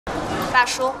大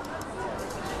叔，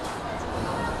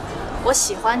我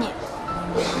喜欢你，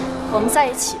我们在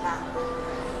一起吧。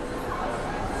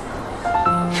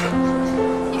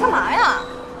你干嘛呀？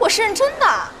我是认真的，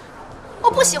我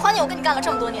不喜欢你，我跟你干了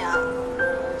这么多年啊。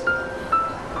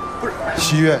不是，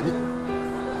西月，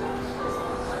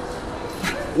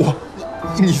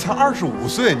你才25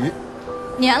岁，你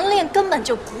年龄根本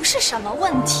就不是什么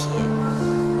问题，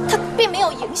它并没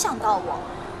有影响到我。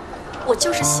我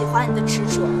就是喜欢你的执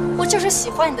着，我就是喜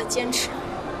欢你的坚持，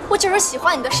我就是喜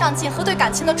欢你的上进和对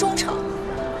感情的忠诚。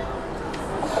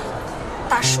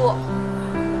大叔，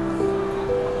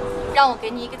让我给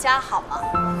你一个家好吗？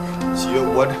西月，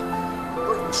我这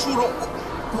不是淑荣，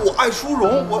我爱淑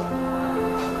荣，我。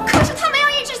可是他没有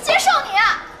一直接受你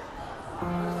啊！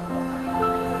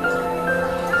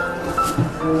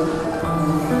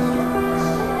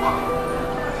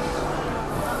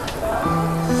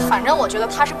反正我觉得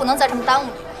他是不能再这么耽误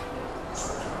你了。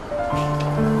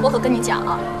我可跟你讲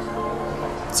啊，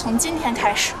从今天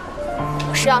开始，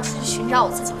我是要出去寻找我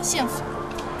自己的幸福。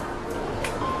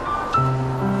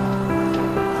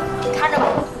你看着吧，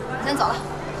我先走了。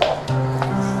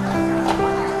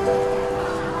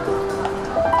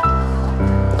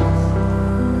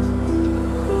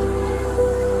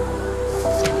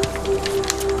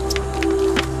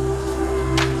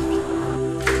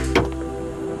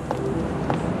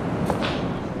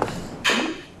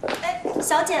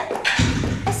小姐，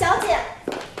哎，小姐，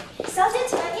小姐，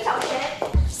请问你找谁？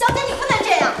小姐，你不能这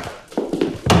样。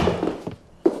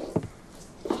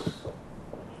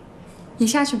你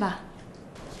下去吧。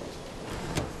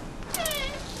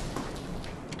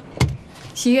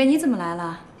喜悦，你怎么来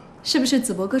了？是不是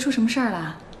子博哥出什么事儿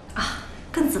了？啊，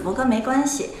跟子博哥没关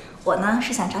系，我呢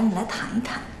是想找你来谈一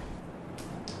谈。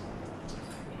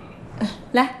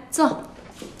来坐。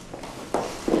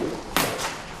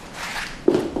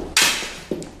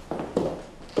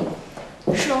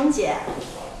世荣姐，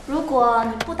如果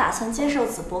你不打算接受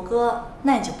子博哥，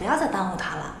那你就不要再耽误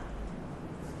他了。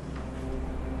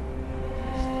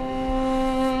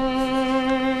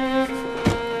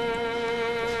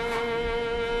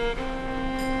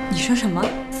你说什么？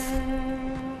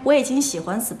我已经喜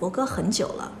欢子博哥很久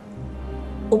了，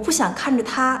我不想看着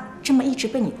他这么一直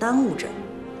被你耽误着，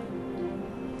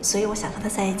所以我想和他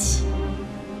在一起。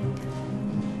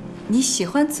你喜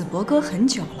欢子博哥很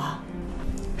久了？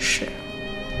是。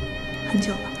很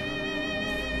久了，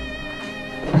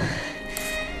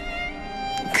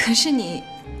可是你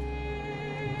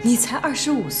才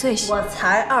25岁，我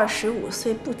才25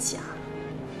岁不假，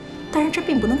但是这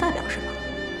并不能代表什么。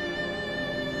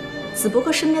子博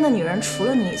哥身边的女人除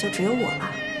了你，也就只有我了。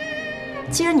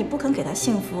既然你不肯给他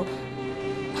幸福，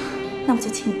那么就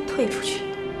请你退出去，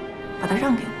把他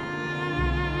让给我。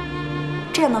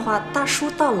这样的话，大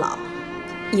叔到老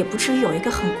也不至于有一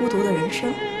个很孤独的人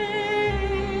生。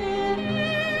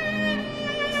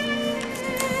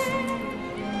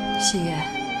喜悦，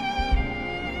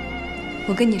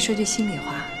我跟你说句心里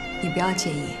话，你不要介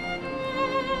意。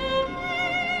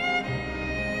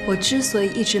我之所以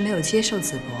一直没有接受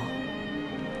子博，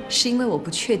是因为我不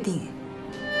确定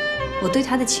我对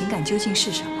他的情感究竟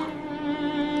是什么。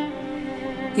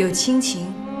有亲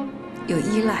情，有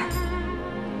依赖，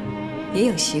也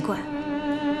有习惯，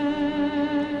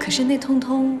可是那通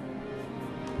通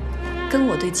跟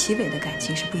我对齐伟的感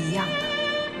情是不一样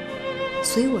的，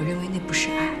所以我认为那不是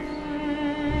爱。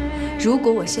如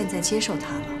果我现在接受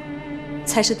他了，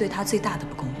才是对他最大的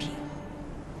不公平。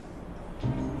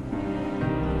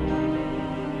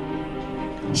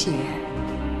喜悦，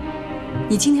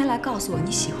你今天来告诉我你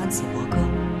喜欢子博哥，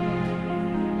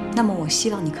那么我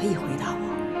希望你可以回答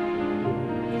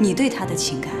我，你对他的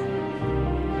情感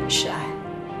是爱？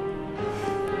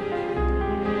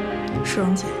世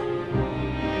荣姐，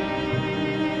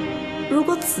如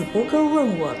果子博哥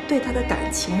问我对他的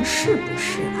感情是不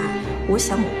是爱，我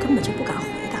想我根本就不敢回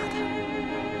答他，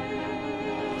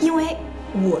因为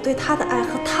我对他的爱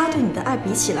和他对你的爱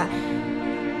比起来，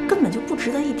根本就不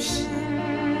值得一提。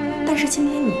但是今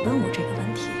天你问我这个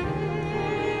问题，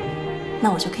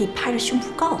那我就可以拍着胸脯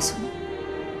告诉你，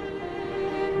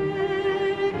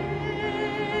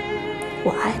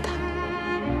我爱他。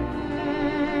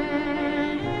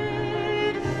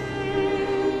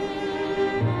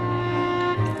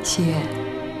喜悦，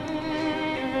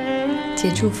姐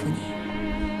祝福你。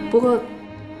不过，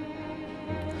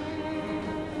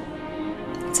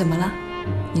怎么了？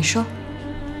你说。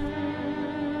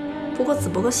不过子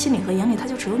博哥心里和眼里，他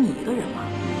就只有你一个人吗？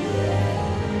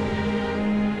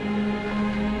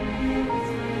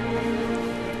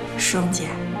世荣姐，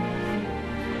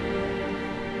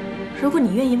如果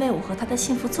你愿意为我和他的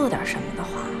幸福做点什么的话，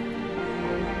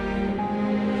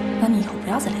那你以后不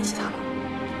要再联系他了。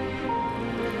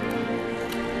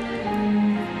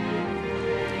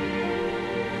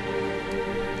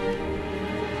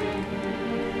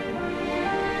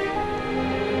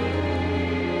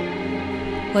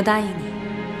我答应你。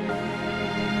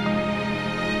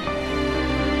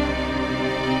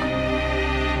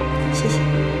谢谢。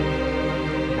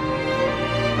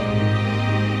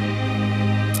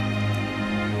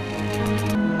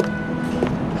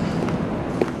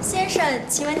先生，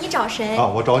请问你找谁？啊，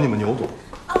我找你们牛总。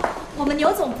哦，我们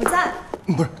牛总不在。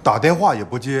不是，打电话也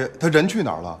不接，他人去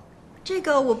哪儿了？这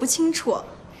个我不清楚。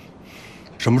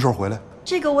什么时候回来？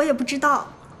这个我也不知道。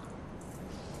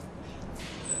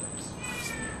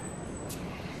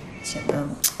显得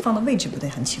放的位置不对，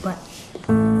很奇怪。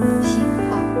行，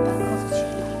好，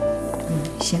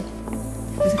行，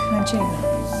我再看看这个。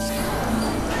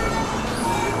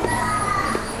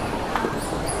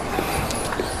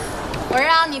我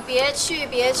让你别去，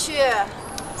别去，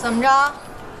怎么着？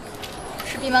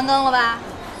吃闭门羹了吧？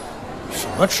什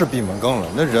么吃闭门羹了？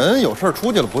那人有事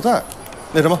出去了不在。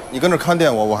那什么，你跟这看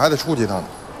店，我还得出去一趟呢。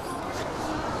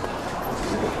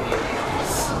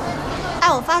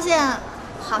哎，我发现，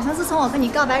好像自从我跟你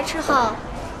告白之后，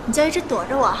你就一直躲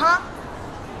着我哈。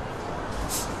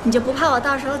你就不怕我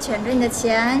到时候卷着你的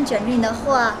钱，卷着你的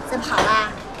货再跑啦？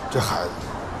这孩子，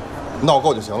闹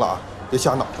够就行了啊！别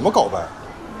瞎闹，什么告白？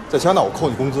再瞎闹我扣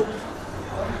你工资。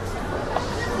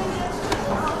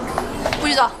不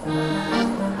许走！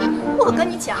我跟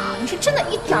你讲，你是真的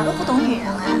一点都不懂女人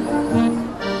哎。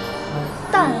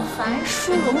但凡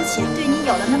淑荣姐对你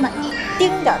有了那么一丁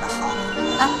点的好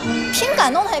啊，凭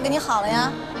感动她也跟你好了呀，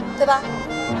对吧？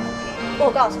我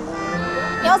告诉你，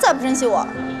你要再不珍惜我，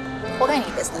活该你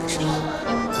一辈子难受。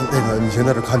那个，你先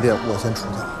在这看店，我先出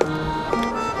去了。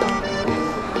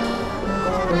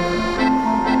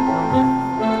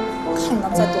看你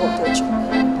能再躲我多久？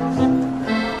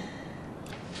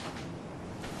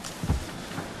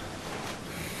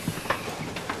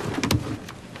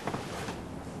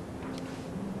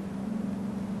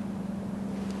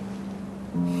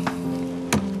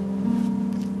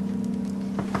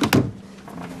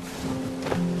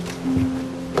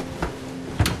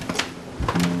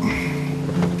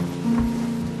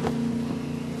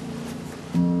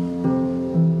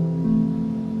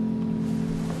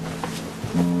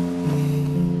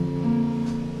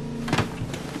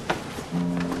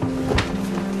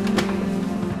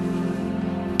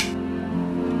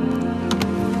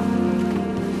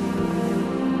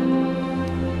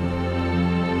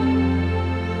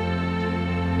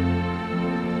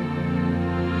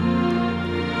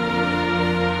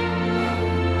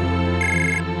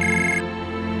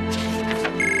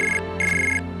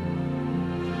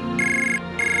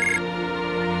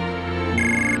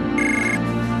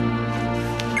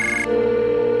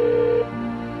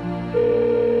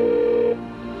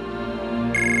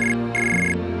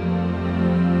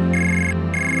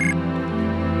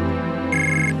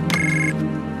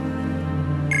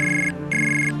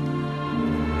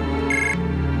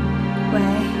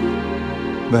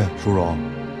喂，淑荣，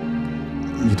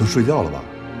你都睡觉了吧？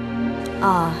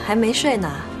啊，还没睡呢。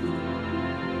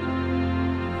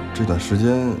这段时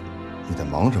间你在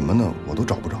忙什么呢？我都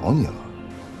找不着你了。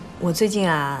我最近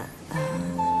啊，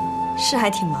是还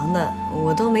挺忙的，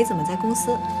我都没怎么在公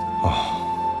司。啊，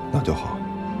那就好。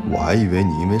我还以为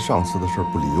你因为上次的事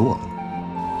不理我了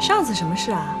呢。上次什么事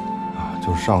啊？啊，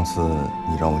就是上次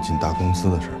你让我进大公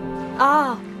司的事。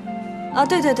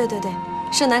对，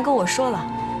盛楠跟我说了，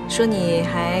说你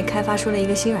还开发出了一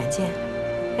个新软件。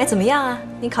哎，怎么样啊？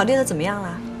你考虑的怎么样了？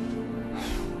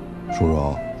淑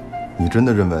荣，你真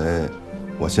的认为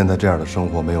我现在这样的生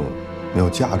活没有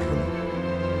价值吗？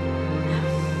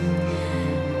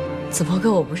子博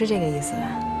哥，我不是这个意思。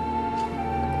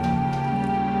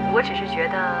我只是觉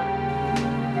得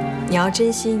你要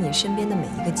珍惜你身边的每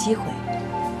一个机会，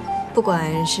不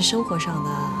管是生活上的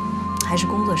还是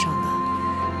工作上的，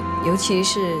尤其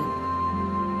是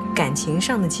感情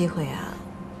上的机会啊，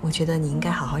我觉得你应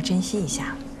该好好珍惜一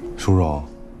下。淑荣，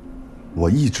我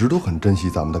一直都很珍惜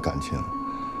咱们的感情，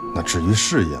那至于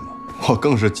事业嘛，我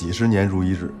更是几十年如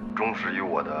一日，忠实于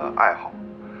我的爱好。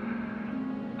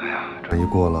哎呀，这一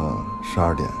过了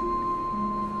12点，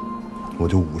我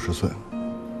就50岁了。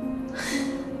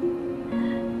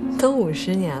都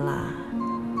50年了，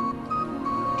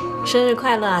生日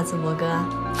快乐啊，子博哥！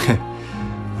嘿，哎呀，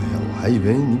我还以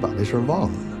为你把这事儿忘了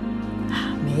呢。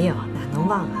没有，哪能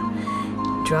忘啊？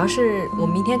主要是我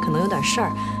明天可能有点事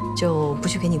儿，就不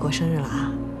去给你过生日了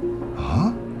啊。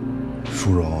啊，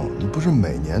淑荣，你不是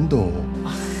每年都……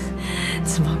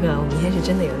子博哥，我明天是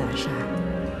真的有点事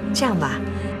儿。这样吧，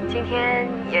今天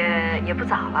也不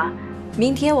早了，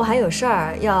明天我还有事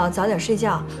儿，要早点睡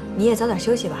觉，你也早点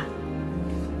休息吧。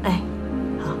哎，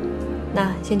好，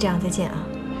那先这样，再见啊。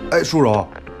哎，淑荣。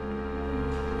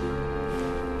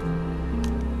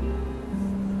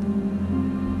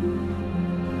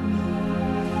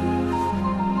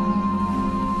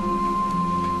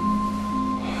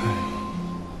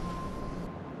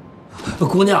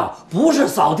姑娘，不是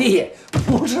扫地，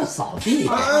不是扫地。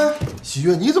哎，喜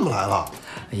悦，你怎么来了？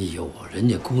哎呦，人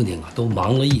家姑娘啊，都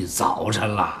忙了一早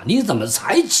晨了，你怎么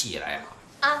才起来呀？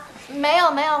啊，没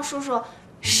有，叔叔，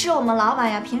是我们老板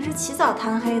呀，平时起早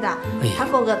贪黑的，他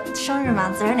过个生日嘛，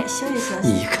自然得休息休息。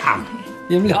你看看，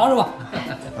你们聊着吧。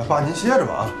哎，爸，您歇着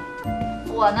吧啊。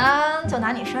我呢，就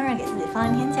拿你生日给自己放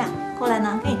一天假，过来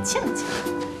呢给你庆庆。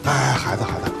哎，孩子，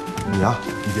你呀，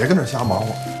你别跟这瞎忙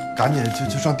活。赶紧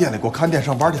就上店里给我看店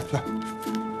上班去。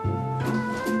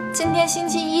今天星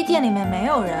期一，店里面没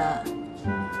有人。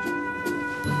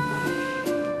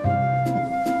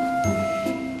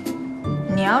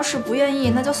你要是不愿意，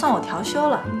那就算我调休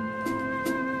了。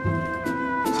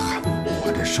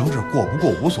我这生日过不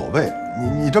过无所谓，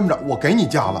你这么着，我给你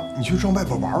假了，你去上外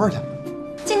边玩玩去。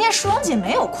今天淑荣姐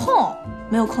没有空，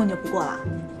没有空你就不过了，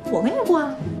我给你过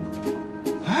啊。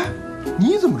哎，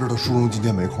你怎么知道淑荣今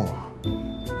天没空啊？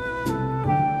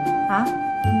啊？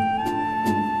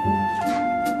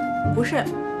不是，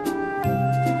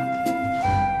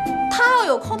他要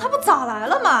有空，他不早来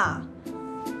了吗？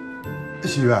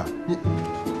喜悦，你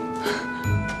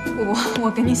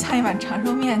我给你下一碗长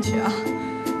寿面去啊。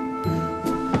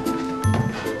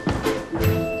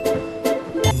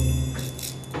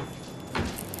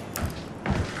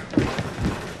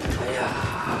哎呀，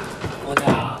姑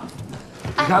娘，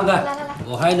你看看，来，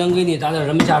我还能给你打点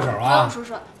什么下手啊？叔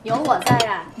叔，有我在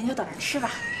呀，您就等着吃吧。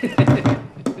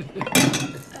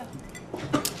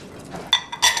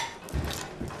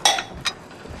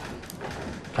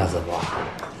张子博，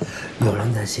有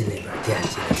人在心里边惦记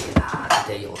着你的，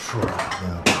你得有数啊。哎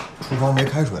呀，爸，厨房没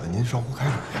开水了，您烧壶开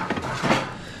水呀。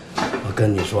我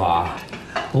跟你说啊，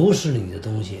不是你的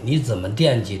东西，你怎么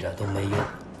惦记着都没用。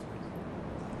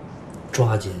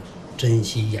抓紧珍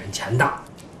惜眼前的。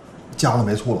加了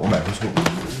没醋了，我买回醋了。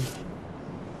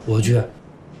我去。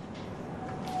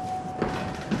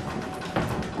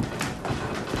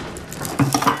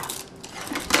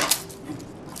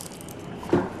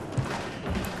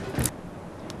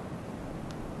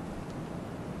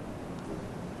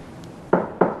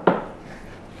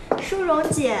淑荣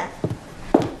姐，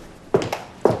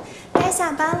该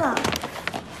下班了，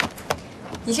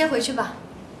你先回去吧，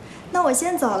那我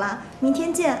先走了，明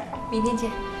天见。明天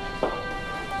见。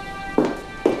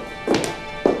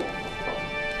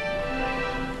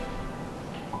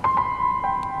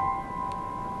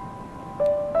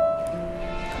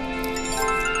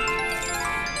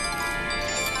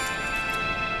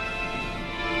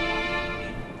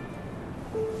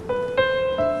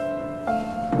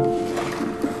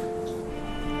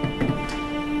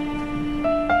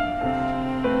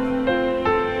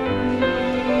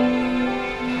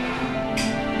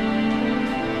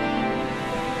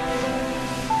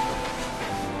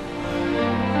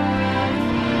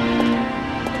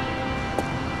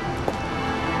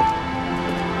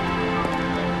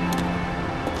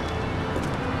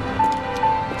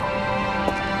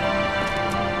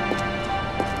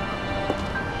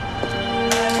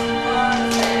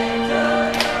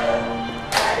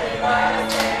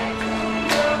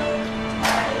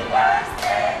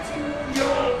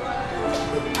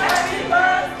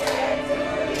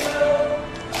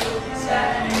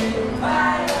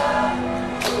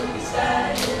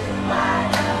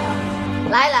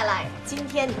来，今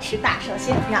天你是大寿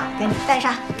星，让我给你戴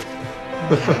上。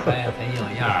哎，很有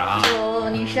样啊！祝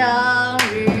你生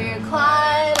日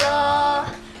快乐，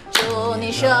祝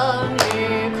你生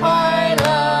日快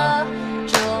乐，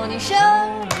祝你生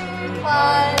日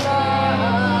快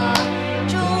乐，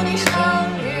祝你生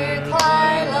日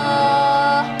快乐。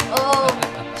哦，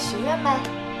许愿呗。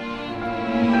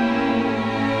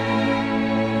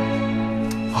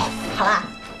好啦。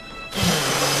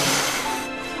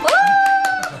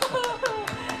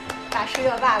大师又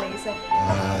大了一岁。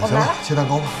我们来了，切蛋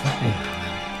糕吧，来。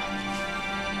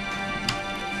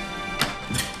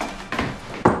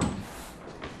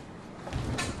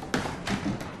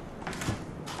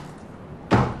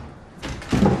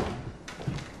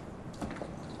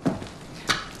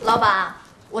老板，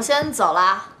我先走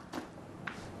了。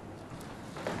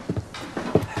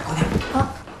姑娘，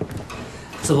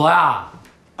子博呀！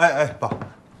哎，爸。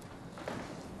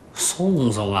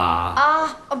送送啊！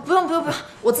不用，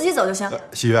我自己走就行。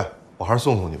喜悦，我还是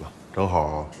送送你吧，正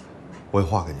好我有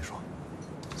话跟你说。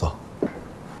走。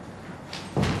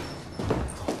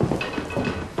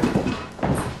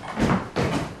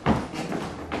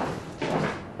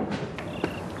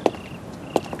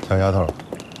小丫头，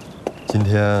今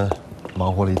天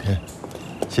忙活了一天，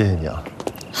谢谢你啊。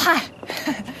嗨，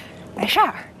没事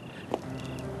儿。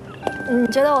你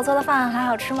觉得我做的饭还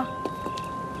好吃吗？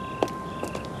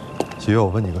喜悦，我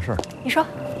问你个事儿。你说。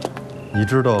你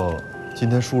知道今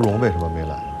天淑荣为什么没来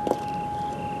吗？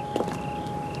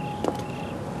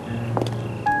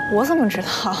我怎么知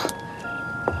道？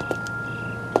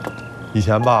以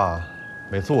前吧，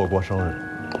每次我过生日，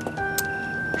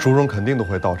淑荣肯定都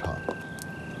会到场。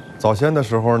早先的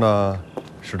时候呢，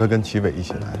是她跟齐伟一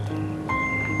起来。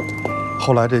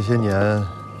后来这些年，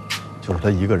就是她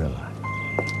一个人来。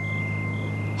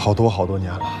好多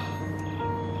年了，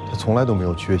她从来都没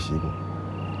有缺席过。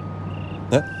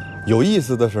哎，有意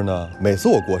思的是呢，每次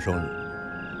我过生日，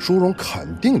淑荣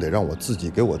肯定得让我自己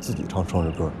给我自己唱生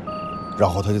日歌，然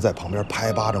后她就在旁边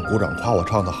拍巴掌、鼓掌，夸我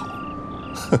唱得好。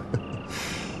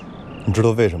你知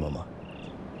道为什么吗？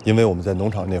因为我们在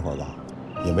农场那会儿吧，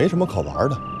也没什么可玩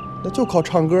的，那就靠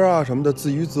唱歌啊什么的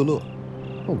自娱自乐。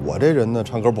我这人呢，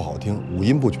唱歌不好听，五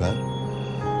音不全。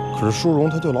可是淑荣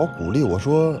她就老鼓励我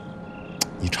说：“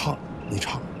你唱，你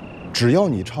唱，只要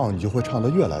你唱，你就会唱得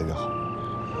越来越好。”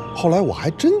后来我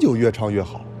还真就越唱越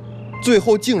好，最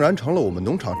后竟然成了我们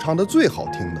农场唱得最好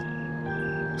听的。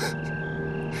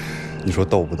你说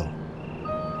逗不逗？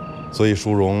所以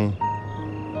淑荣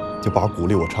就把鼓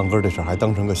励我唱歌这事儿还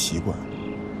当成个习惯。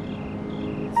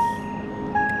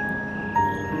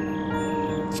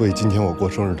所以今天我过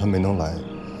生日，她没能来，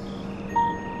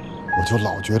我就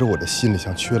老觉着我这心里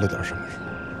像缺了点什么似的。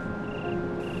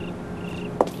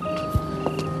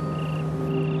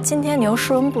今天你由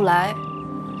淑荣不来，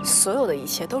所有的一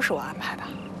切都是我安排的。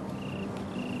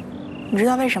你知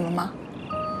道为什么吗？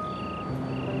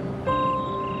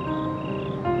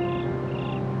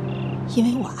因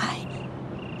为我爱你。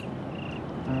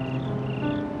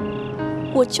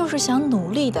我就是想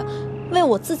努力的为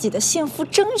我自己的幸福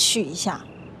争取一下。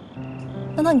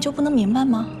难道你就不能明白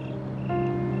吗？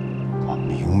我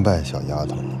明白，小丫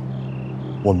头，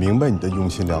我明白你的用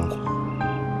心良苦。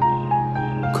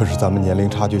可是咱们年龄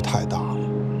差距太大了，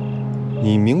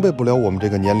你明白不了我们这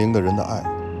个年龄的人的爱，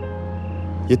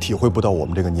也体会不到我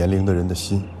们这个年龄的人的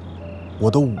心。我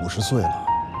都50岁了，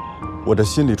我这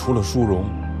心里除了淑荣，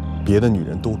别的女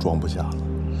人都装不下了。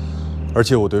而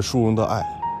且我对淑荣的爱，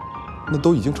那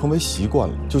都已经成为习惯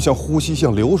了，就像呼吸，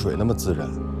像流水那么自然，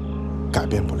改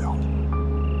变不了了。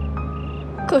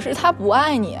可是他不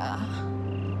爱你啊！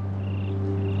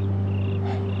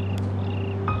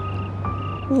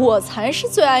我才是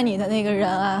最爱你的那个人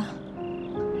啊！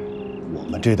我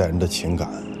们这代人的情感，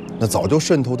那早就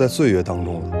渗透在岁月当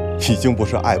中了，已经不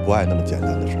是爱不爱那么简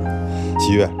单的事儿。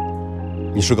喜悦，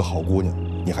你是个好姑娘，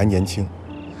你还年轻，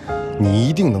你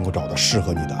一定能够找到适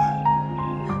合你的爱。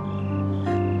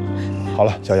好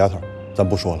了，小丫头，咱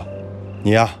不说了，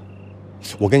你呀，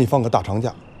我给你放个大长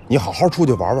假，你好好出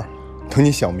去玩玩。等你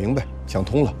想明白、想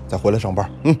通了，再回来上班。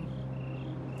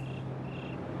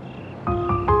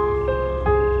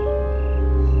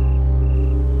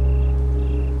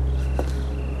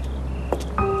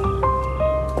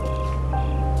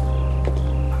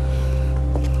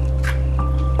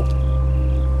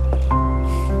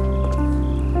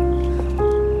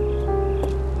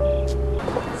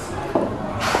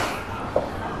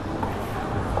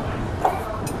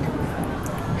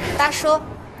大叔。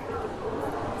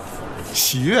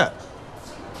喜悦，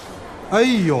哎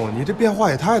呦，你这变化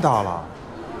也太大了！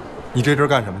你这阵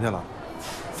干什么去了？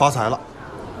发财了？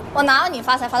我哪有你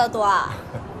发财发得多啊？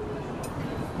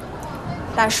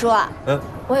大叔啊，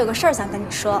我有个事儿想跟你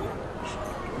说。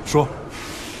说。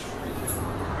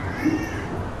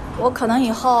我可能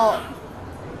以后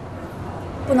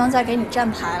不能再给你站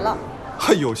牌了。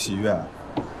哎呦，喜悦，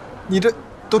你这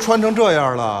都穿成这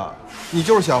样了，你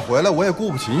就是想回来，我也顾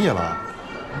不起你了。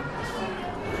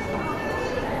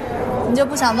你就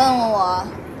不想问问我，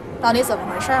到底怎么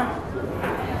回事？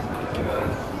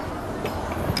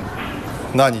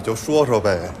那你就说说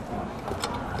呗。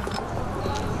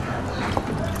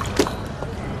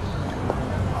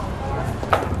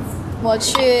我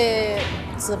去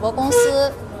子博公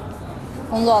司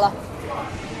工作了。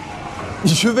你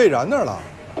去蔚然那儿了？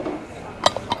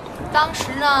当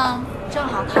时呢，正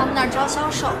好他们那儿招销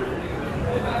售，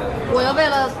我又为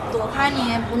了躲开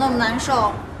你不那么难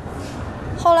受。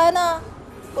后来呢，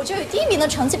我就以第1名的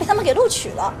成绩被他们给录取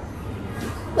了。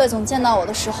魏总见到我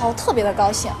的时候特别的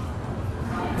高兴。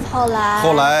后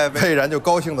来蔚然就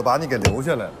高兴的把你给留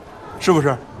下来了，是不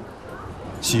是？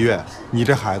喜悦，你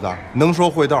这孩子能说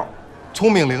会道，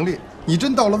聪明伶俐，你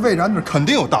真到了蔚然那儿肯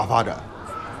定有大发展。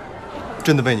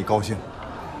真的为你高兴。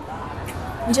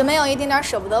你就没有一丁点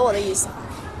舍不得我的意思吗？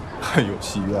哎呦，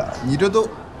喜悦，你这都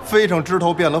飞上枝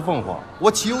头变了凤凰，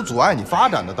我岂有阻碍你发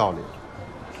展的道理？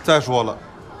再说了，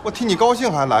我替你高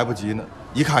兴还来不及呢。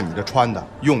一看你这穿的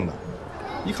用的，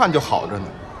一看就好着呢。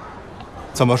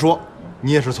怎么说，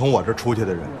你也是从我这出去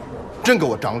的人，真给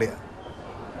我长脸。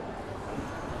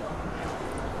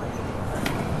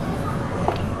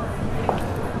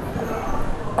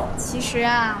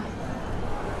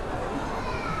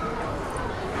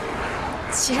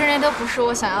其实那都不是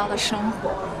我想要的生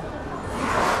活。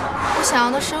我想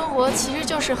要的生活其实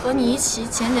就是和你一起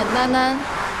简简单单、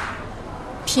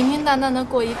平平淡淡的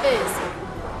过一辈子。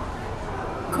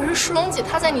可是淑荣姐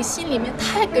她在你心里面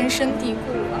太根深蒂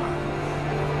固了，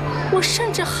我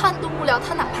甚至撼动不了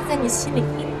她哪怕在你心里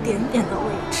一点点的位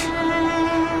置。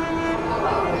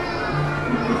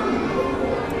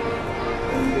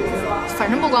反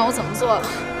正不管我怎么做了，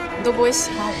你都不会喜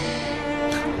欢我。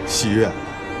喜悦，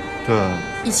这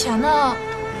以前呢，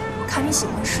我看你喜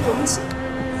欢淑荣姐，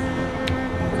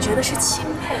我觉得是钦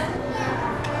佩。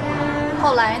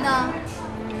后来呢，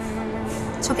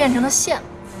就变成了羡慕。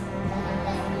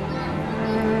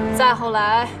再后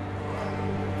来，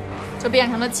就变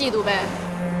成了嫉妒呗。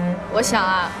我想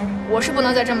我是不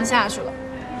能再这么下去了。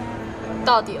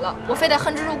到底了，我非得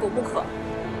恨之入骨不可。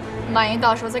万一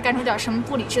到时候再干出点什么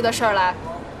不理智的事儿来，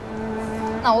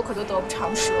那我可就得不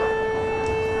偿失了。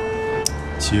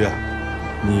喜悦，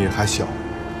你还小，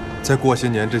再过些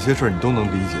年这些事儿你都能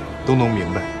理解，都能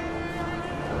明白。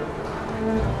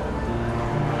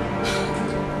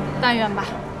但愿吧。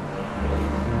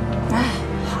哎，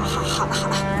好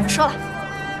了，不说了。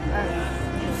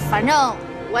反正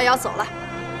我也要走了，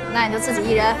那你就自己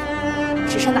一人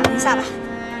只身打听一下吧。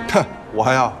哼，我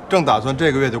呀正打算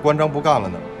这个月就关张不干了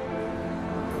呢。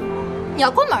你要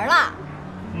关门了？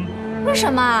为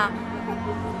什么？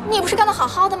你不是干得好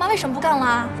好的吗？为什么不干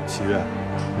了？喜悦，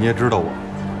你也知道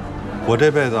我这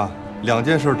辈子2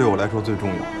件事对我来说最重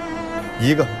要，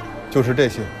一个就是这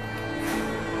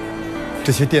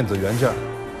些电子元件，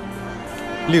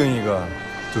另一个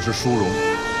就是淑荣。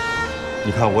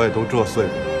你看我也都这岁数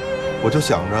了，我就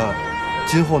想着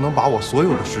今后能把我所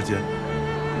有的时间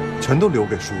全都留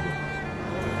给淑荣。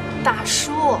大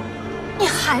叔，你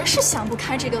还是想不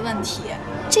开这个问题。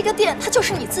这个店它就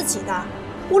是你自己的，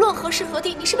无论何时何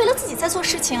地，你是为了自己在做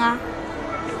事情啊。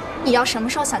你要什么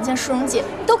时候想见淑荣姐，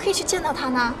你都可以去见到她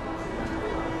呢。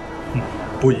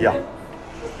不一样，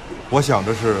我想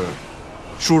的是，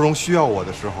淑荣需要我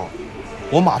的时候，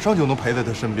我马上就能陪在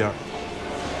她身边；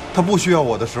她不需要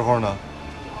我的时候呢，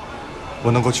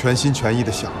我能够全心全意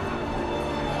地想着。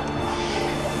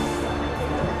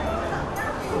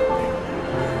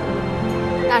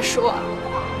大叔，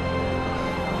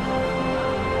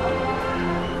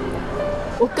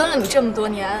我跟了你这么多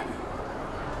年，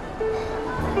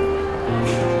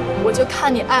我就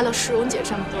看你爱了淑荣姐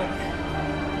这么多年，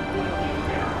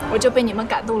我就被你们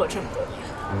感动了这么多年。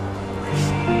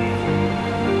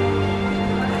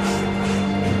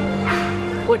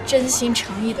我真心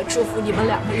诚意的祝福你们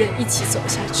2个人一起走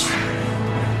下去，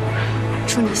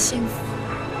祝你幸福。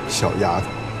小丫头，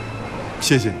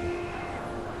谢谢你。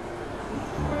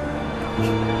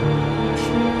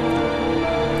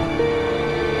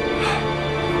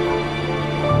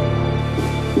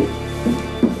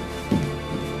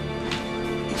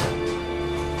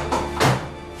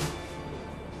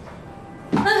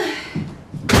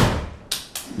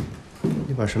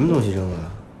你把什么东西扔了？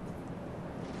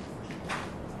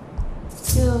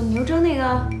就牛蒸那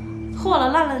个破了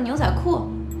烂了的牛仔裤，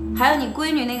还有你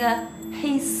闺女那个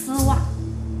黑丝袜。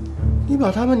你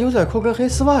把他们牛仔裤跟黑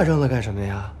丝袜扔了干什么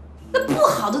呀？那不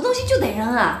好的东西就得扔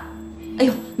啊！哎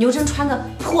呦，牛真穿个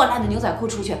破烂的牛仔裤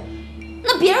出去，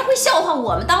那别人会笑话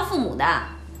我们当父母的。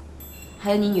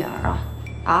还有你女儿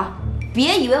啊，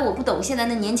别以为我不懂现在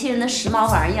那年轻人的时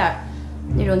髦玩意儿，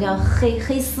那种叫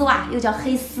黑丝袜，又叫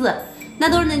黑丝，那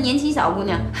都是那年轻小姑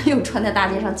娘又穿在大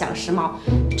街上讲时髦，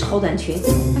超短裙，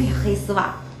哎呀，黑丝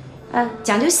袜，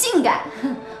讲究性感，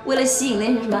为了吸引那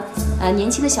些什么年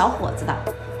轻的小伙子的。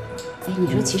哎，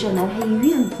你说其实男他一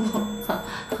孕妇，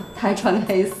他还穿个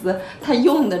黑丝，他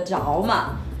用得着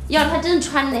吗？要是他真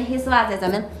穿着那黑丝袜在咱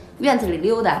们院子里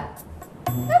溜达，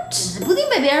那指不定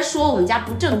被别人说我们家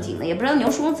不正经的，也不知道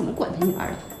牛淑荣怎么管他女儿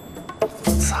的。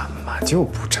怎么就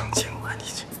不正经了？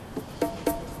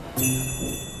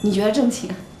你觉得正经？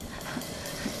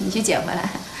你去捡回来，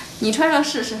你穿上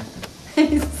试试。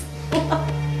黑丝袜。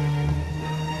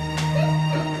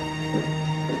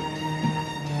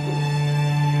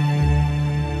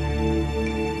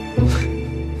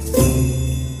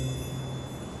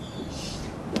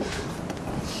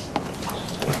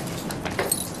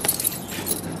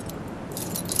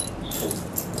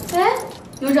哎，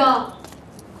牛总，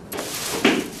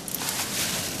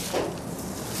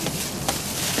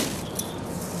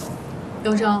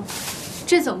刘征，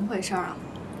这怎么回事啊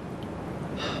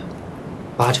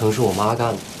？80%是我妈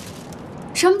干的。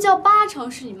什么叫80%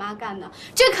是你妈干的？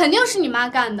这肯定是你妈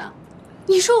干的。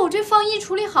你说我这放衣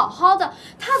橱里好好的，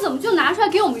她怎么就拿出来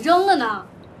给我们扔了呢？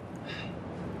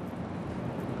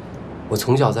我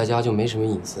从小在家就没什么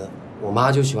隐私，我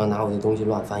妈就喜欢拿我的东西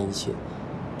乱翻一气。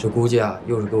这估计啊，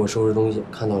又是给我收拾东西，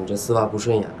看到你这丝袜不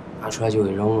顺眼，拿出来就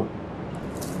给扔了。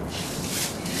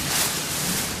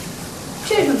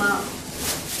这什么？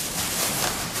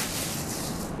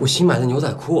我新买的牛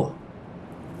仔裤。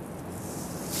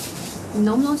你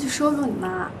能不能去说说你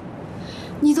妈？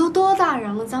你都多大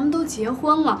人了，咱们都结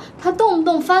婚了，她动不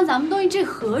动翻咱们东西，这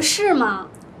合适吗？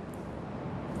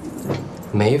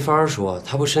没法说，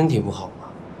她不身体不好吗？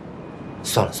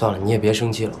算了算了，你也别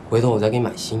生气了，回头我再给你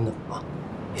买新的啊，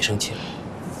别生气了。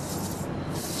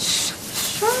什么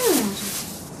事儿啊这？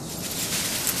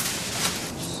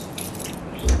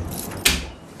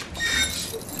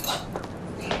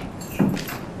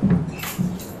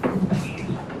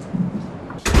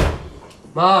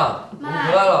妈，你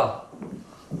回来了。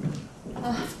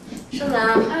盛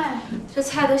楠，哎，这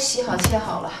菜都洗好切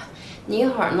好了，你一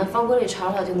会儿呢放锅里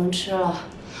炒炒就能吃了。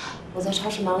我在超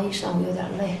市忙了一上午，有点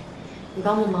累，你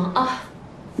帮帮忙啊。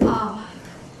啊，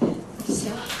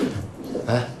行。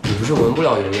哎，你不是闻不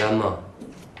了油烟吗？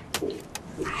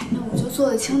哎，那我就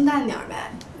做的清淡点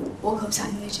呗。我可不想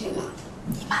因为这个，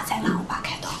你妈再拉我爸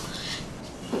开刀。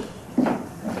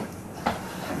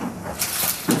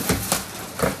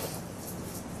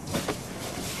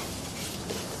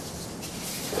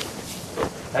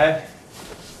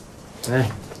哎，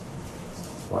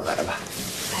我来吧。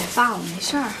哎，爸，我没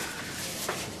事儿。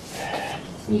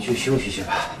你去休息去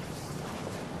吧。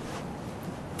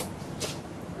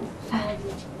哎，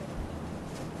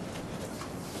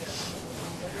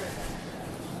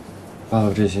爸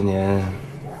爸这些年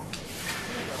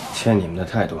欠你们的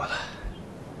太多了，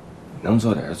能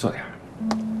做点就做点。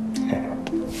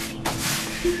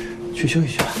去休息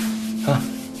去吧，啊。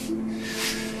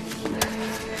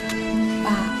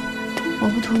我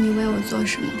不图你为我做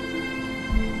什么，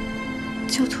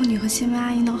就图你和新薇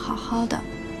阿姨能好好的，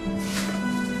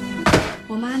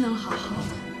我妈能好好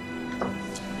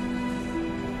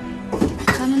的，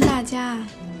咱们大家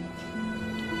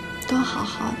都好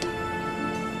好的。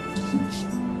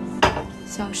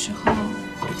小时候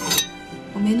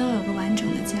我没能有个完整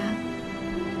的家，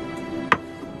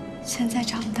现在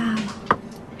长大了，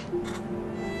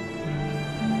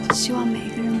希望每一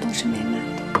个人都是美满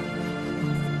的。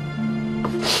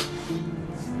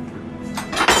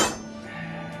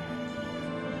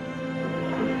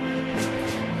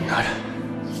拿着，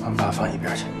把爸放一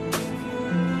边去。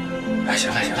哎，行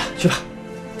了，去吧。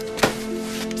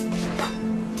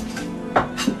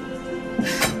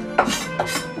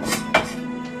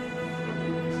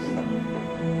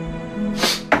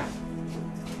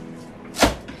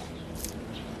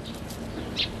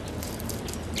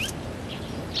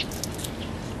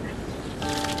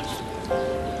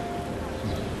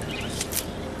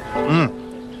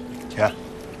钱。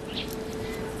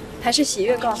还是喜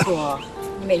悦告诉我，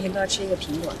你每天都要吃一个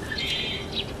苹果呢。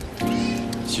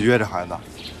喜悦这孩子，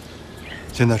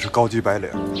现在是高级白领，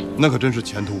那可真是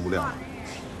前途无量啊。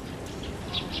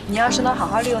你要是能好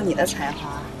好利用你的才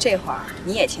华，这会儿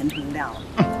你也前途无量了。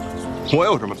我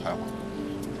有什么才华？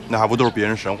那还不都是别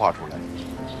人神话出来的？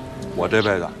我这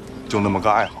辈子就那么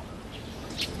个爱好，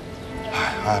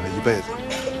哎，爱了一辈子，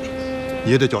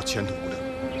也得叫前途无量。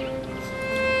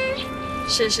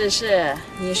是，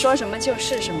你说什么就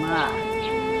是什么啊。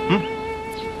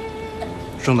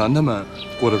盛楠他们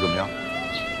过得怎么样？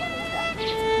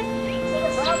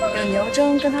有牛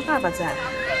征跟他爸爸在，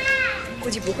估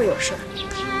计不会有事儿。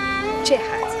这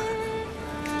孩子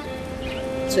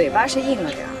嘴巴是硬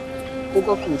了点儿，不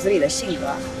过骨子里的性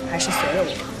格还是随了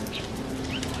我。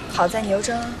好在牛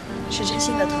征是真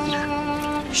心的疼他，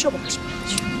受不了什么委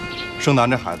屈。盛楠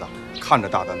这孩子看着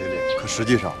大大咧咧，可实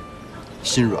际上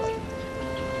心软。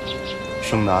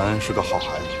盛楠是个好孩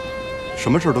子，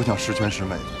什么事都想十全十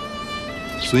美的，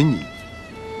随你，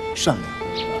善良。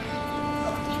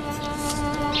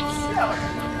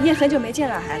你也很久没见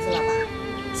老孩子了吧？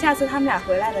下次他们俩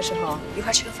回来的时候，一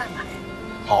块吃个饭吧。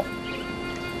好。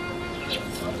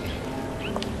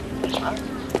同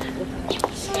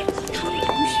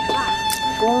学吧，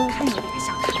看你也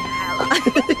想谈恋爱了。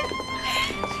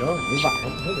行，你晚上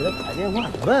不给他打电话，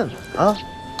你问问啊。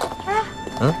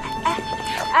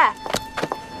哎，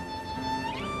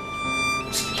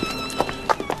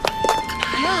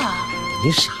干嘛呀？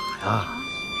你傻呀？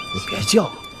你别叫，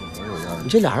你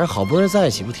这俩人好不容易在一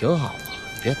起，不挺好吗？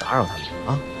你别打扰他们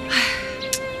啊。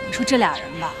你说这俩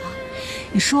人吧，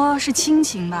你说是亲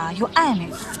情吧，又暧昧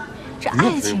点；这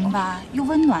爱情吧，又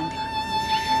温暖点。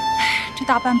哎，这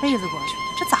大半辈子过去了，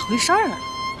这咋回事儿啊？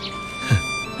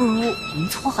不如我们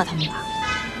撮合他们吧。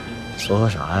撮合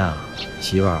啥呀，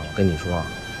媳妇儿？我跟你说，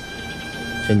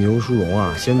这牛淑荣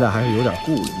啊，现在还是有点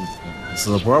顾虑。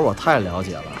子博我太了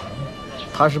解了，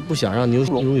他是不想让牛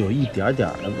淑荣有一点点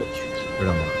的委屈，知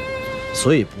道吗？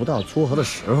所以不到撮合的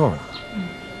时候呢。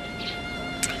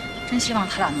真希望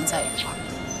他俩能在一块儿。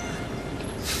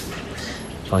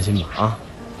放心吧啊，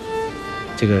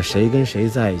这个谁跟谁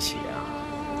在一起啊，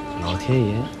老天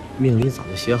爷命里早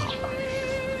就写好了，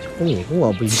就跟你跟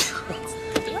我不一样。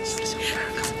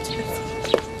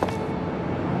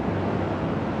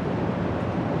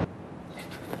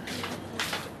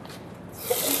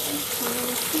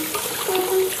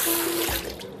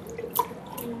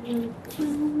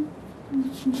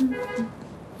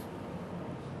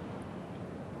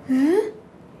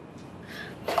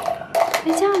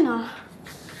杯架呢？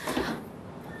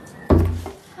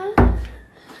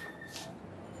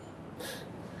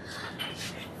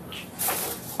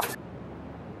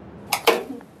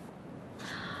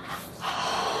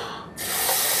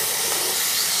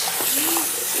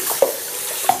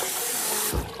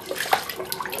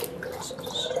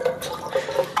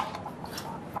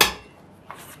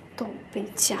豆杯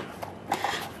架。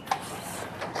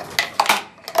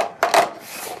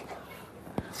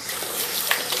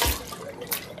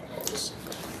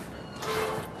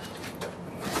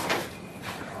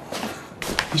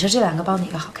你说这两个包哪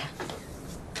个好看？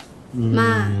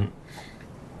妈，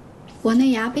我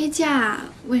那牙杯架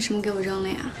为什么给我扔了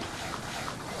呀？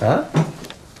啊？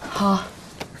好，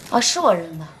啊，是我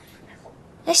扔的。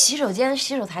那洗手间、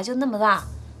洗手台就那么大，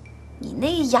你那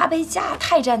牙杯架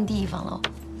太占地方了，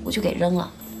我就给扔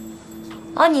了。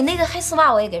啊，你那个黑丝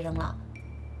袜我也给扔了，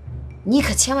你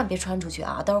可千万别穿出去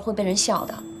啊，到时候会被人笑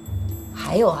的。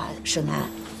还有啊，盛楠，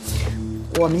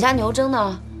我们家牛真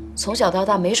呢，从小到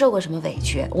大没受过什么委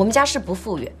屈，我们家是不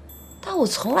富裕，但我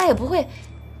从来也不会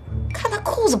看他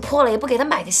裤子破了也不给他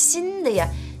买个新的呀。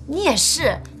你也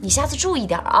是，你下次注意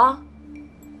点啊。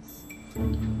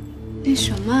那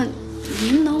什么，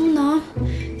您能不能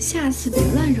下次别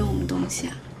乱扔我们东西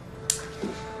啊？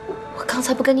我刚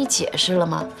才不跟你解释了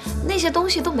吗？那些东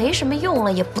西都没什么用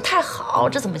了，也不太好，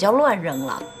这怎么叫乱扔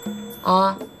了？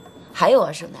啊，还有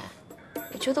啊，盛楠，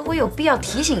我觉得我有必要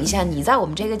提醒一下你在我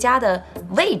们这个家的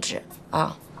位置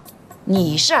啊。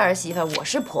你是儿媳妇，我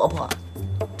是婆婆，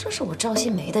这是我赵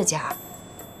新梅的家，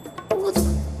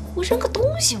我扔个东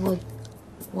西，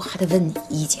我还得问你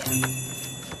意见。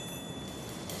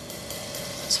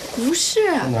不是，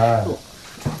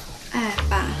哎，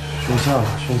爸，熏香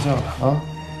了，熏香了啊！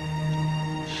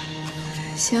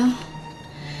行，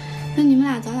那你们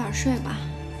俩早点睡吧。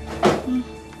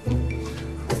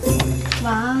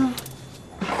晚安。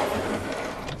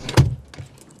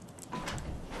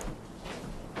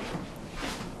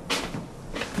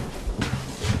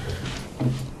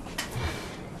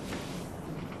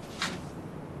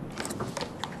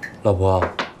老婆，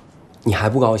你还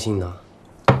不高兴呢？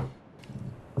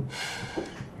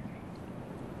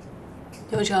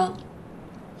刘征，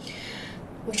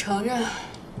我承认，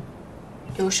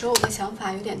有时候我的想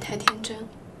法有点太天真。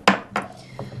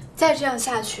再这样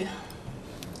下去，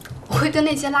我会跟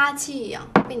那些垃圾一样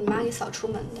被你妈给扫出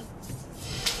门的。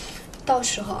到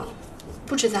时候，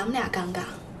不止咱们俩尴尬，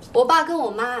我爸跟我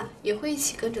妈也会一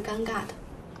起跟着尴尬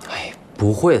的。哎，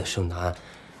不会的，盛楠，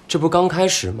这不刚开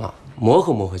始吗？磨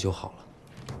合磨合就好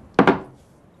了。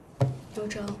刘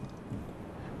征，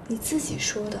你自己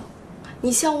说的，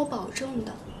你向我保证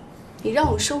的，你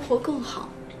让我生活更好。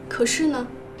可是呢，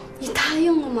你答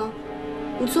应了吗？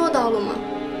你做到了吗？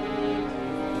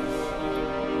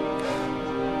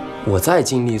我在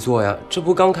尽力做呀，这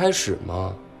不刚开始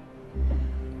吗？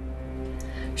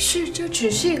是，这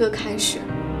只是一个开始，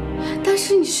但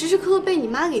是你时时刻刻被你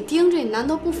妈给盯着，你难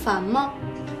道不烦吗？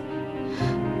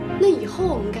那以后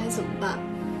我们该怎么办？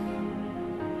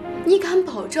你敢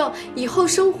保证以后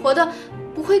生活的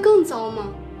不会更糟吗？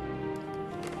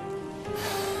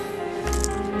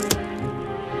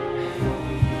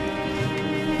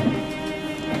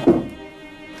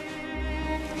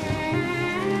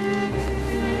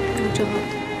这么，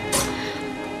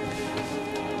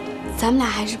咱们俩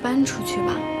还是搬出去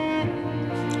吧。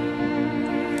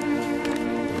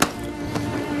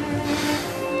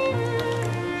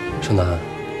盛楠，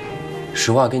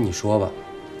实话跟你说吧，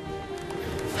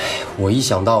我一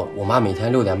想到我妈每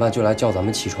天6点半就来叫咱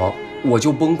们起床，我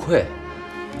就崩溃。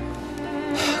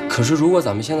可是如果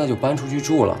咱们现在就搬出去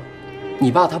住了，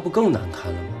你爸他不更难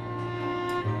堪了吗？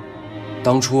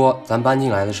当初咱搬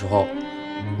进来的时候，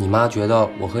你妈觉得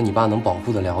我和你爸能保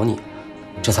护得了你，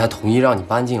这才同意让你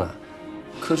搬进来。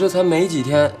可这才没几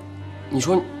天，你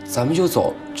说咱们就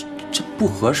走，这不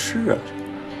合适啊！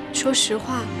说实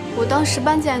话，我当时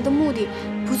搬进来的目的，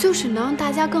不就是能让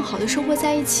大家更好的生活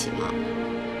在一起吗？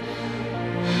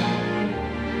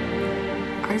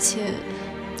而且，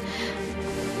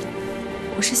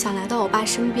我是想来到我爸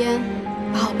身边，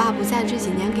把我爸不在这几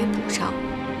年给补上。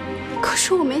可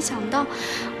是我没想到，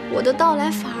我的到来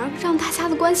反而让大家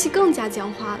的关系更加僵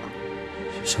化了。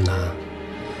沈楠，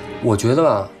我觉得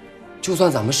吧，就算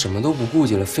咱们什么都不顾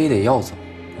忌了，非得要走，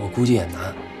我估计也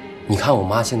难。你看我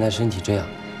妈现在身体这样，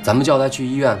咱们叫她去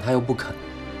医院，她又不肯。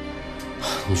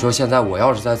你说现在我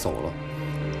要是再走了，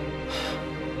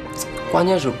关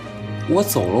键是，我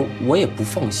走了我也不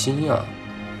放心呀。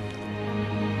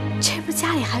这不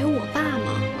家里还有我爸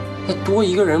吗？那多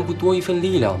一个人不多一份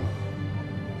力量吗？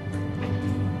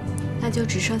那就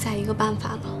只剩下一个办法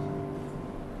了。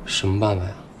什么办法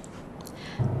呀？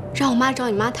让我妈找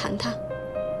你妈谈谈。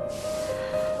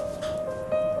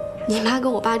你妈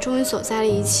跟我爸终于走在了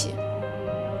一起，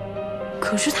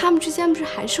可是他们之间不是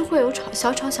还是会有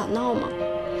小吵小闹吗？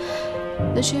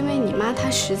那是因为你妈她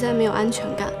实在没有安全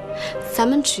感。咱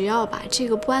们只要把这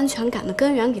个不安全感的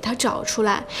根源给她找出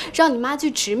来，让你妈去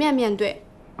直面面对，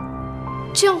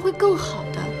这样会更好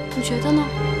的，你觉得呢？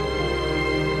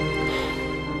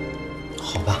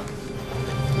好吧。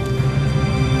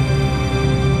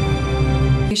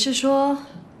你是说，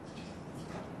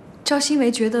赵新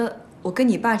梅觉得我跟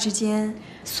你爸之间，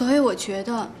所以我觉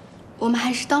得我们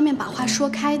还是当面把话说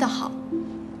开的好。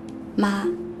妈，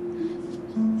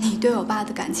你对我爸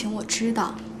的感情我知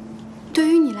道，对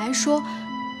于你来说，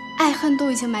爱恨都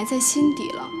已经埋在心底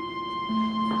了。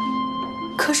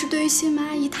可是对于新梅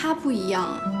阿姨她不一样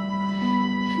啊，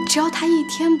只要她一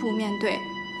天不面对，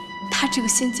她这个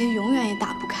心结永远也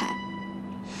打不开。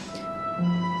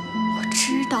我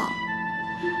知道，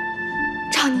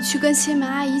让你去跟新梅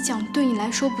阿姨讲，对你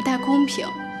来说不太公平。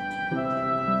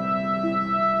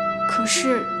可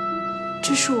是，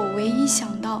这是我唯一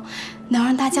想到能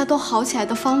让大家都好起来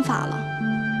的方法了。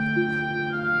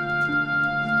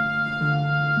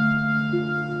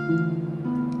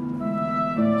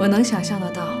我能想象得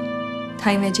到，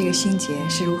他因为这个心结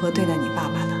是如何对待你爸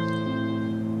爸的。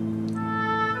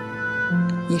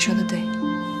你说的对，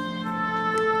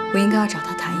我应该要找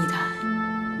他谈一谈，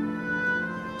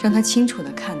让他清楚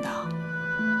地看到，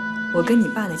我跟你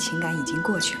爸的情感已经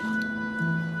过去了。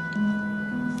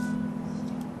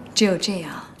只有这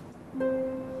样，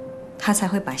他才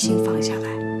会把心放下来，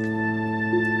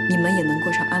你们也能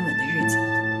过上安稳的日子。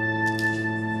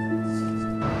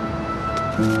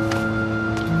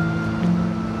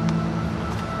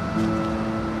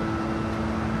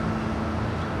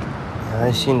你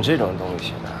还信这种东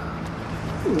西呢？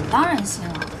我当然信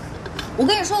了。我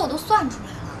跟你说，我都算出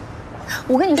来了。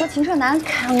我跟你说，秦胜男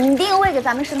肯定会给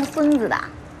咱们生孙子的。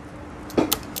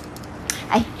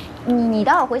哎，你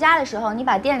待会儿回家的时候，你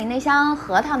把店里那箱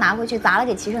核桃拿回去砸了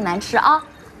给齐胜男吃啊，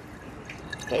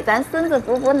给咱孙子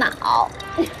补补脑。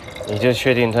你就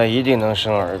确定他一定能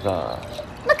生儿子？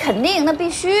那肯定，那必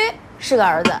须是个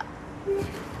儿子。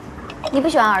你不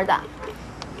喜欢儿子？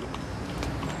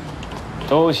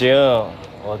都行，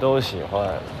我都喜欢。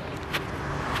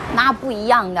那不一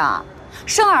样的，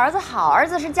生儿子好，儿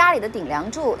子是家里的顶梁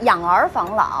柱，养儿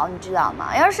防老，你知道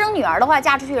吗？要是生女儿的话，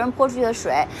嫁出去人泼出去的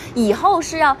水，以后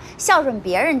是要孝顺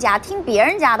别人家，听别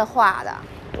人家的话的。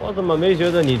我怎么没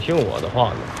觉得你听我的话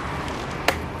呢？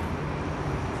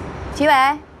齐伟，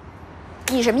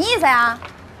你什么意思呀？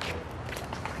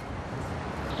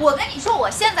我跟你说，我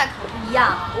现在可不一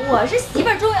样，我是媳妇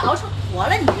儿终于熬出婆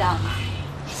了，你知道吗？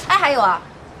哎，还有啊，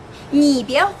你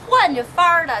别换着法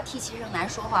儿的替齐胜男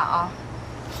说话啊！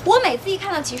我每次一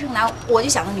看到齐胜男，我就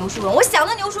想到牛淑荣，我想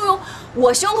到牛淑荣，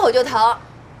我胸口就疼。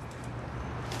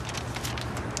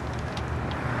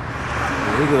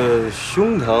你这个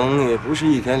胸疼也不是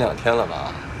1天2天了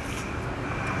吧？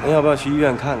那要不要去医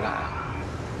院看看啊？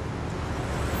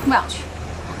不想去，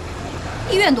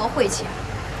医院多晦气啊！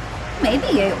没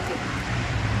病也有病，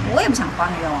我也不想花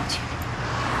那冤枉钱。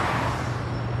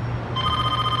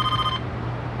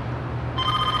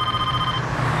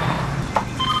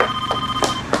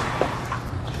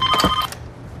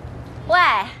喂，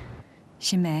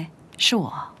新梅，是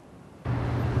我。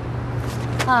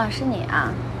啊，是你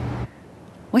啊。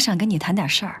我想跟你谈点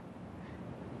事儿，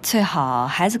最好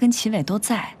孩子跟齐伟都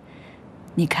在。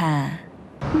你看，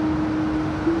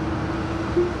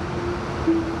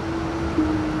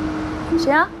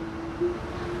行，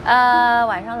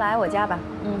晚上来我家吧。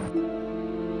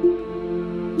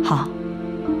好，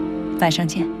晚上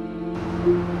见。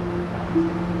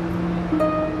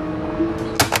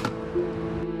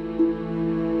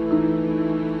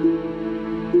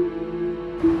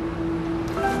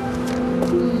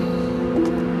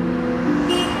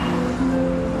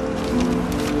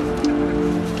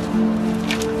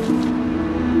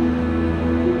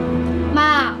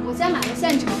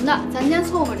的，咱先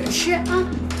凑合着吃啊。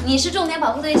你是重点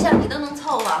保护对象，你都能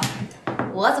凑合，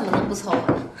我怎么能不凑合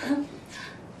呢？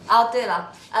哦，对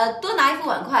了，多拿一副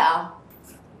碗筷啊。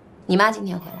你妈今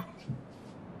天回来。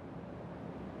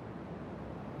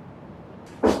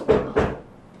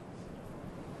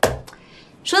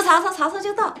说曹操，曹操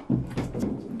就到。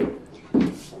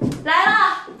来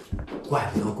了。怪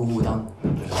不得姑姑当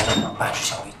老板娘办事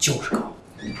效率就是高。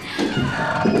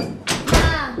妈。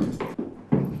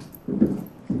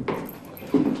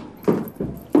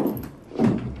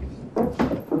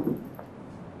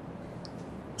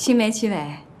新梅、齐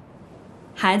伟，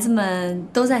孩子们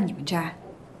都在你们这儿，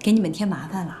给你们添麻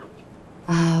烦了。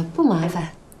啊，不麻烦，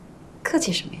客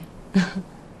气什么呀？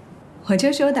我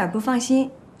就是有点不放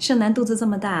心，盛楠肚子这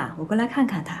么大，我过来看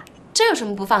看他。这有什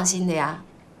么不放心的呀？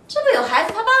这不有孩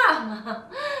子他爸吗？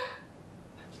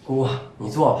姑姑，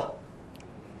你坐吧。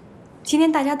今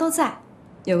天大家都在，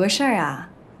有个事儿啊，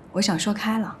我想说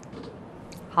开了。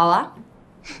好啊。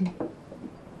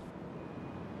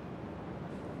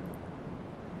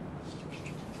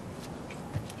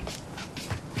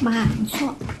妈，你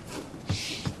坐。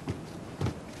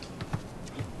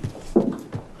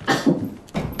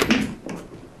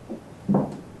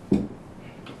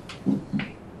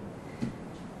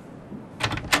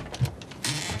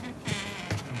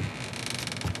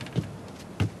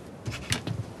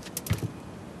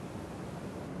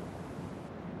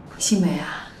新梅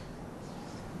啊，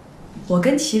我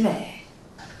跟齐伟，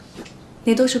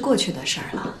那都是过去的事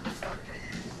儿了，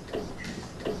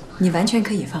你完全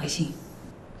可以放心。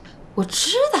我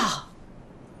知道，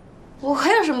我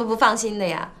还有什么不放心的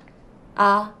呀？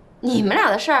啊，你们俩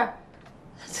的事儿，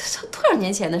都多少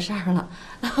年前的事儿了，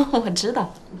我知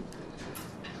道。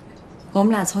我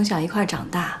们俩从小一块长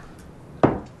大，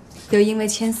又因为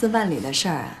千丝万缕的事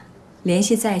儿联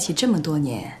系在一起这么多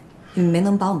年，也没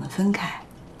能把我们分开。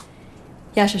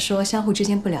要是说相互之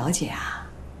间不了解啊，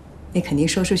那肯定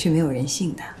说出去没有人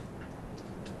信的。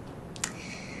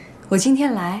我今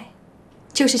天来，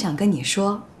就是想跟你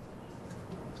说，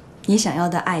你想要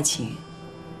的爱情，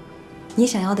你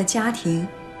想要的家庭，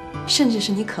甚至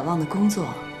是你渴望的工作，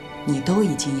你都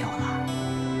已经有了，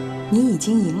你已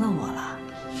经赢了我了，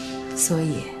所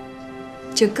以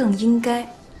就更应该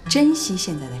珍惜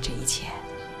现在的这一切。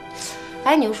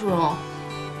哎，牛淑荣，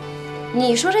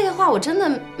你说这个话我真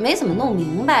的没怎么弄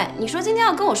明白。你说今天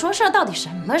要跟我说事儿，到底什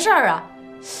么事儿啊？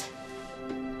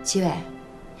齐伟，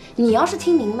你要是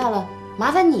听明白了，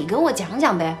麻烦你跟我讲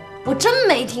讲呗，我真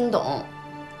没听懂。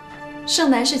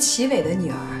盛楠是齐伟的女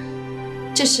儿，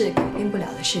这是改变不了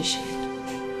的事实。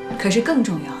可是更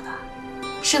重要的，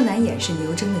盛楠也是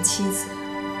牛真的妻子。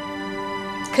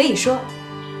可以说，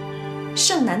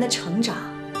盛楠的成长，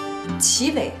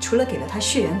齐伟除了给了他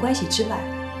血缘关系之外，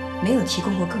没有提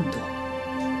供过更多。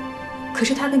可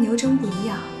是他跟牛真不一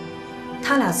样，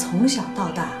他俩从小到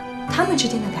大，他们之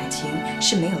间的感情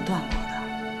是没有断过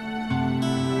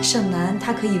的。盛楠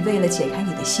他可以为了解开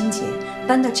你的心结，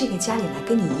搬到这个家里来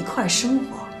跟你一块儿生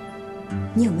活，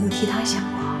你有没有替他想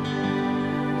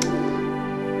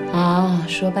过？啊，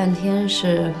说半天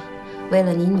是为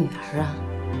了你女儿啊！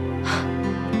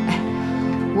哎，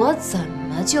我怎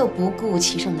么就不顾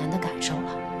齐盛楠的感受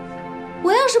了？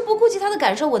我要是不顾及他的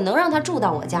感受，我能让他住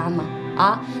到我家吗？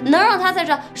啊，能让他在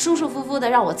这舒舒服服的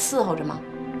让我伺候着吗？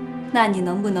那你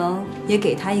能不能也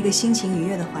给他一个心情愉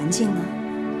悦的环境呢？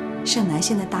盛楠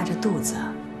现在大着肚子，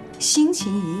心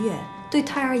情愉悦对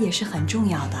胎儿也是很重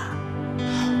要的。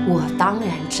我当然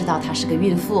知道她是个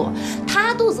孕妇，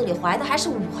她肚子里怀的还是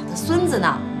我的孙子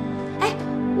呢。哎，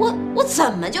我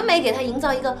怎么就没给她营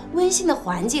造一个温馨的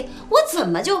环境？我怎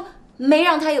么就没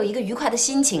让她有一个愉快的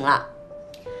心情了？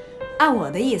按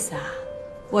我的意思啊，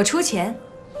我出钱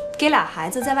给俩孩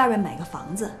子在外面买个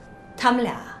房子，他们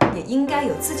俩也应该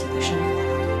有自己的生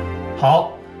活。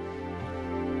好，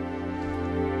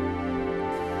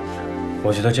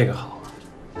我觉得这个好。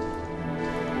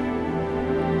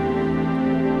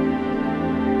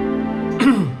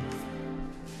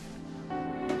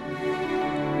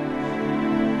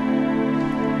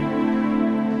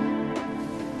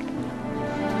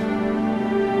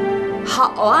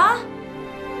好啊，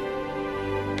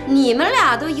你们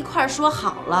俩都一块说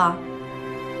好了，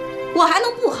我还能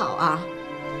不好啊？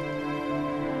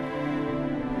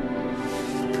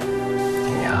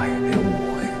你呀也别误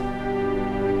会，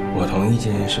我同意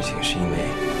这件事情是因为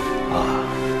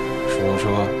淑荣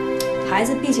说，孩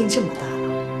子毕竟这么大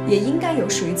了，也应该有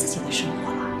属于自己的生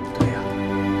活了。对呀，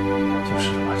就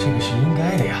是嘛，这个是应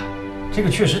该的呀，这个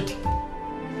确实挺。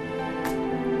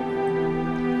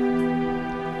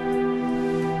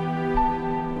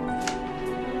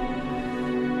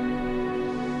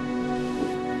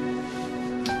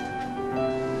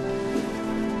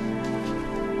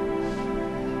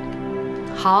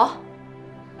好，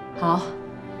好，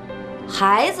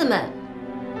孩子们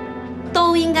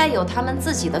都应该有他们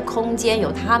自己的空间，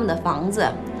有他们的房子，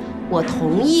我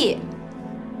同意。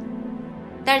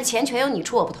但是钱全由你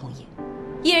出，我不同意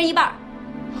，1人1半。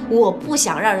我不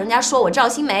想让人家说我赵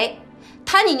新梅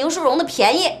贪你牛淑荣的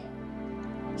便宜。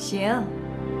行，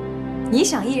你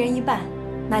想1人1半，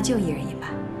那就1人1半。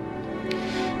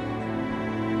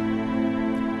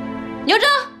牛正，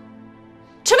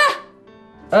吃饭。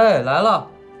哎，来了。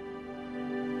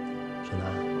沈南，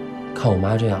看我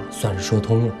妈这样，算是说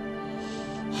通了。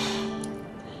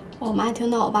我妈听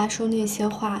到我爸说那些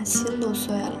话，心都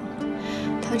碎了。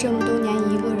她这么多年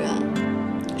一个人，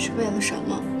是为了什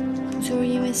么？不就是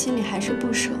因为心里还是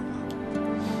不舍吗？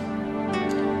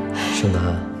沈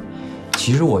南，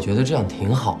其实我觉得这样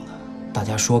挺好的，大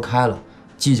家说开了，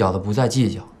计较的不再计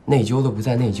较，内疚的不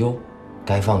再内疚，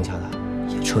该放下的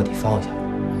也彻底放下了，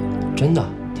真的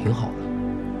挺好的。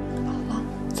好了，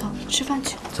走，吃饭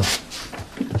去。走。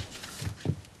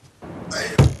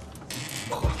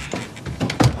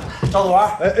赵总，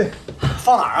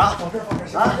放哪儿啊？放这儿，放这儿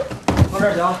行。啊，放这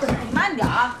儿行。你慢点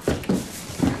啊！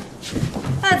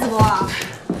哎，子博，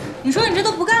你说你这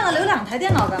都不干了，留2台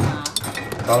电脑干嘛？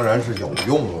当然是有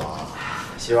用了。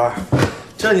媳妇儿，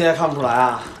这你也看不出来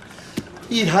啊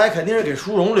？1台肯定是给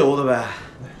淑荣留的呗。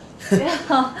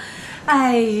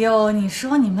哎呦，你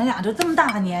说你们俩都这么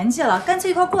大个年纪了，干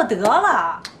脆一块过得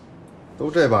了。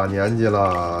都这把年纪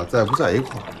了，在不在一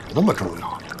块儿不那么重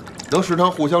要，能时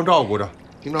常互相照顾着，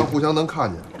平常互相能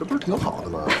看见，这不是挺好的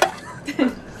吗？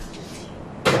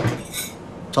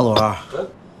赵总，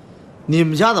你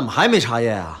们家怎么还没茶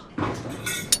叶啊？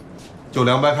就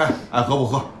凉白开，爱喝不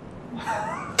喝。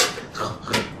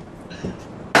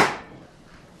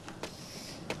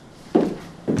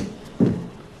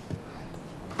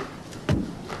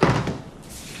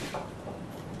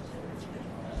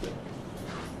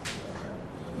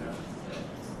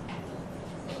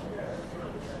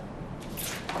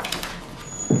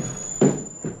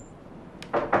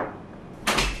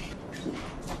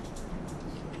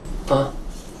啊！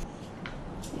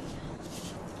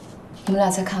你们俩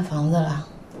在看房子了？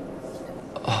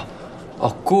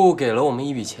哦，姑姑给了我们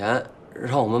一笔钱，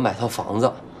让我们买套房子。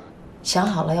想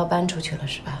好了要搬出去了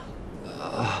是吧？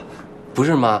不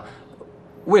是妈，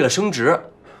为了升职，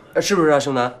是不是啊，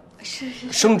生男？是。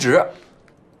升职。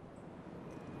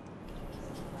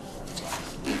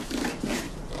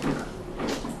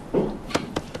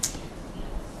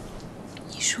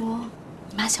你说，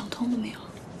你妈想通了没有？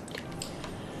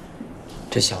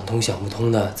这想通想不通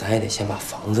的，咱也得先把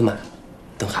房子买了。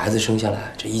等孩子生下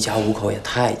来，这一家5口也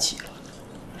太挤了。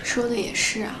说的也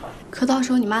是啊，可到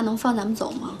时候你妈能放咱们走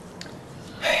吗？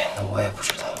哎呀，那我也不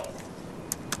知道。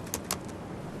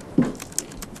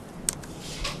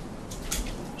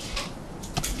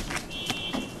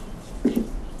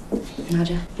拿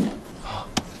着。好。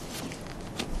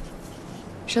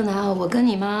盛楠啊，我跟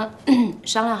你妈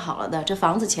商量好了的，这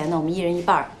房子钱呢，我们1人1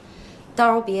半，到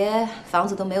时候别房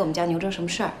子都没我们家牛正什么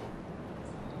事儿，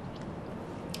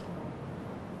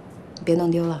别弄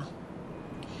丢了。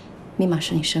密码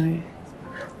是你生日。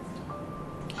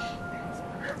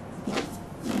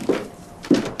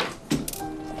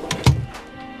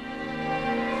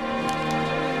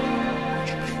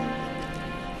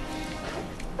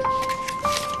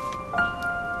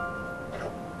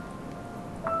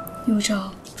牛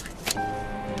正，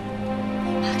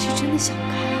你妈是真的想开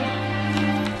了。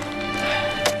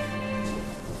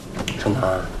盛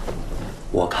楠，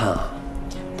我看啊，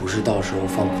不是到时候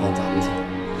放不放咱们走，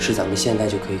是咱们现在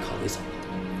就可以考虑走了。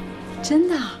真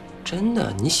的？真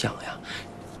的，你想呀，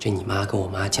这你妈跟我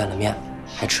妈见了面，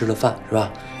还吃了饭，是吧？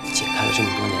解开了这么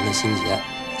多年的心结，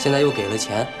现在又给了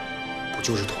钱，不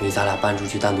就是同意咱俩搬出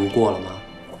去单独过了吗？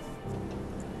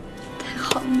太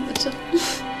好了，牛正。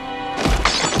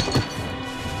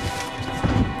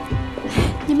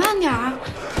你慢点儿。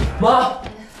妈。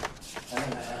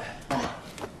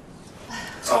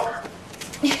走。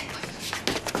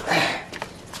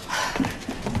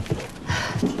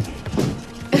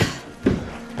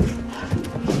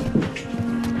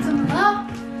怎么了？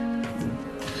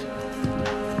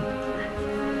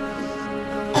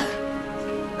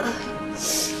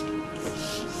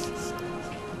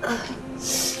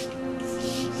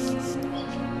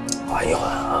缓一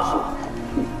缓啊，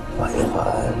缓一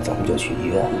缓，咱们就去医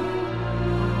院。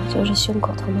就是胸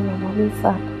口疼的往毛病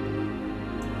犯了，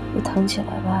一疼起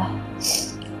来吧，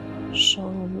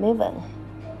手没稳，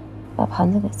把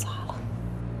盘子给砸了。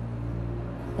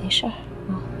没事儿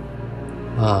啊。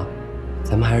妈，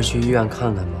咱们还是去医院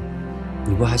看看吧。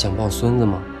你不还想抱孙子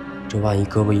吗？这万一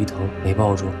胳膊一疼没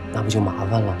抱住，那不就麻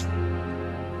烦了？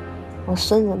我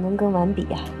孙子能跟碗比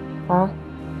呀？啊，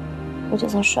我就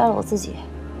算摔了我自己，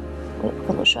我也不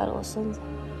可能摔了我孙子。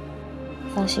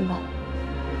放心吧。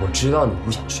我知道你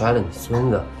不想摔了你孙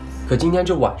子，可今天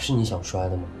这碗是你想摔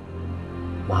的吗？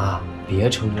妈，别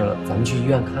撑着了，咱们去医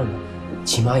院看看，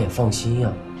起码也放心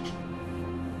呀。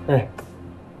哎，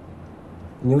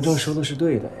牛正说的是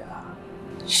对的呀。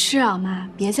是啊，妈，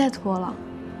别再拖了。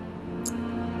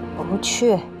我不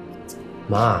去。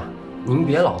妈，您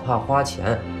别老怕花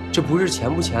钱，这不是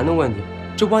钱不钱的问题，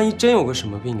这万一真有个什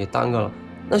么病给耽搁了，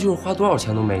那就是花多少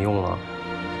钱都没用了。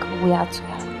个乌鸦嘴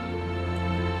啊！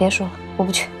别说了，我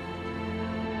不去。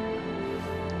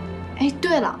哎，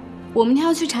对了，我明天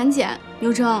要去产检。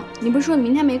牛正，你不是说你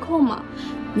明天没空吗？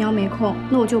你要没空，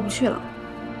那我就不去了。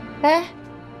哎，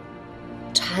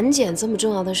产检这么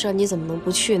重要的事儿，你怎么能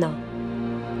不去呢？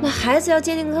那孩子要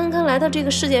健健康康来到这个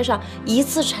世界上，一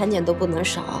次产检都不能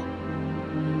少。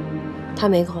他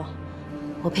没空，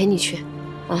我陪你去，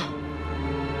啊。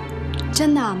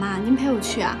真的啊，妈，您陪我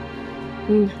去啊？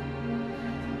嗯，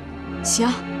行。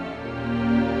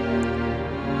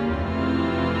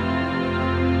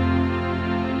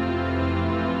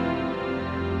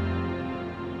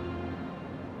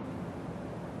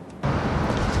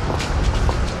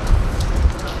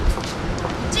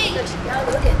这个指标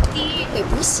有点低，得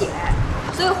补血，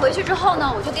所以回去之后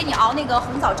呢，我就给你熬那个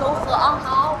红枣粥喝啊。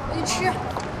好，回去吃。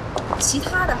其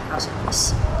他的好像不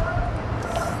行。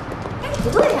哎，不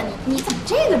对呀，你怎么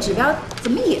这个指标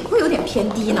怎么也会有点偏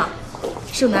低呢？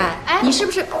盛楠，哎，你是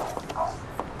不是？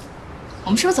我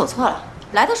们是不是走错了？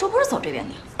来的时候不是走这边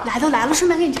的？来都来了，顺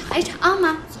便给你查一查啊，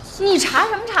妈。你查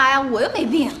什么查呀？我又没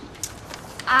病。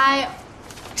哎呀，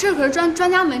这可是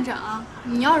专家门诊啊！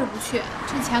你要是不去，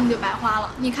这钱可就白花了。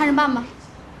你看着办吧。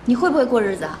你会不会过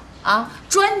日子啊？啊，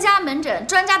专家门诊，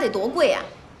专家得多贵啊！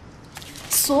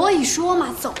所以说嘛，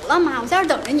走了妈，我在这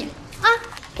等着你啊。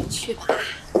去吧。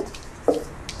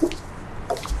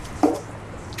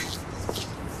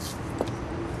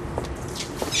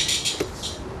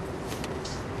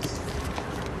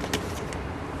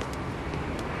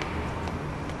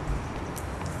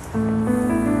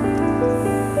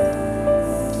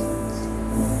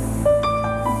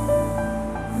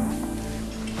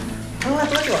疼了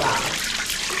多久了？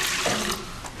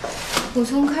我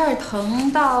从开始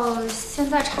疼到现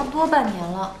在差不多半年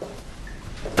了。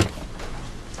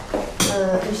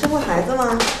你生过孩子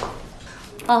吗？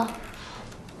啊，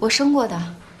我生过的。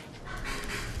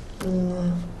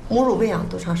母乳喂养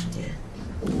多长时间？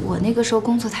我那个时候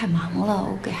工作太忙了，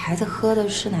我给孩子喝的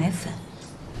是奶粉。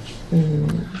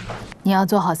你要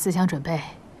做好思想准备，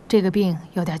这个病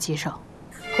有点棘手。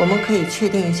我们可以确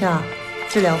定一下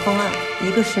治疗方案，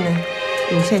一个是呢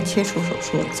乳腺切除手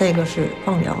术，再一个是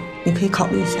放疗，你可以考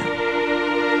虑一下。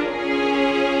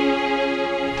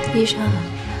医生，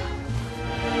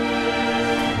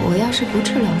我要是不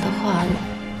治疗的话，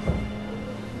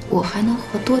我还能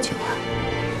活多久啊？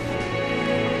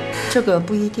这个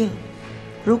不一定，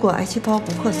如果癌细胞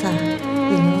不扩散，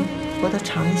你能活得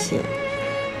长一些；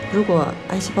如果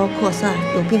癌细胞扩散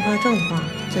有并发症的话，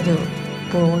这就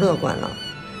不容乐观了，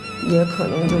也可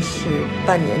能就是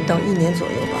半年到1年左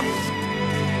右吧。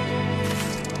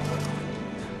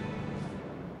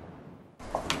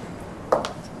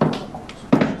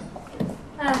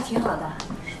挺好的，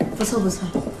不错不错，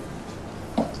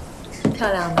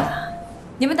漂亮的。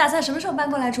你们打算什么时候搬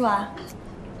过来住啊？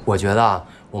我觉得啊，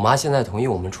我妈现在同意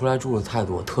我们出来住的态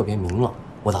度特别明朗，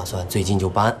我打算最近就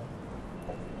搬。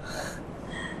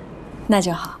那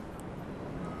就好。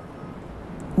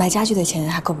买家具的钱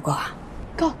还够不够啊？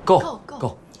够。姑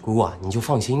姑啊，你就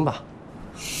放心吧。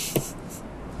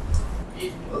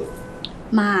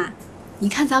妈，你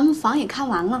看咱们房也看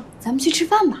完了，咱们去吃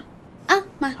饭吧。啊，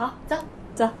妈，好，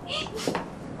走。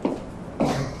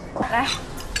来，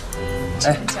吃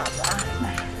饺子啊！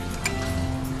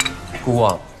姑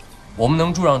姑，我们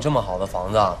能住上这么好的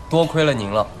房子，多亏了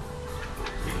您了。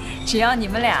只要你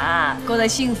们俩过得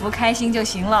幸福开心就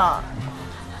行了。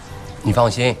你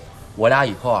放心，我俩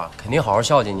以后啊肯定好好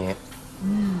孝敬您。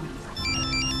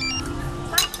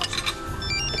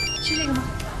吃这个吗？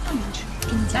放你们吃，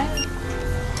给你加。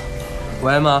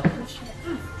喂，妈。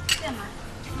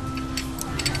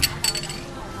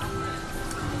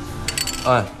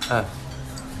哎，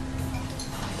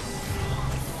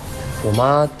我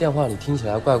妈电话里听起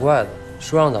来怪怪的，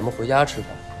说让咱们回家吃饭。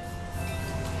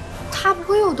她不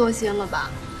会又多心了吧？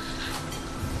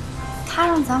她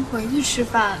让咱回去吃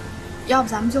饭，要不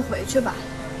咱们就回去吧。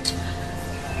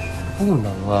不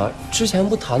能啊，之前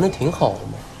不谈的挺好的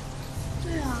吗？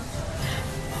对啊。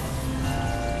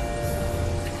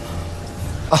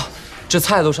啊，这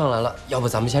菜都上来了，要不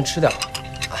咱们先吃点？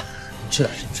哎，吃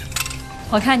点。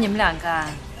我看你们两个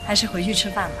还是回去吃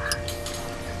饭吧。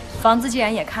房子既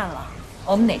然也看了，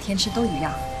我们哪天吃都一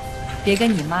样，别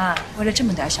跟你妈为了这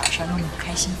么点小事弄得不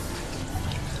开心。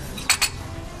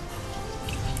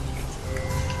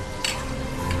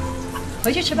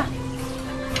回去吃吧。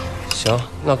行，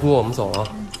那姑姑我们走了。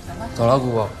走了，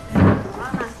姑姑。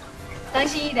当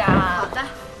心一点啊！好的，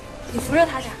你扶着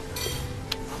他点。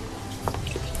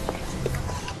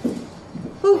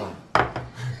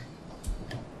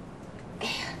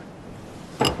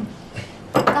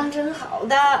当真好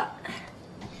的，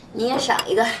你也赏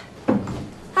一个。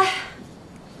哎，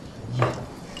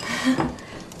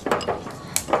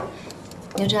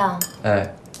牛正，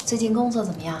哎，最近工作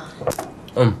怎么样啊？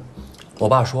我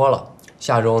爸说了，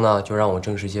下周呢就让我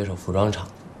正式接手服装厂，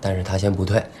但是他先不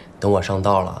退，等我上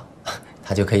道了，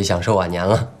他就可以享受晚年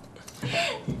了。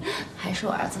还是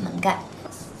我儿子能干。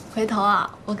回头啊，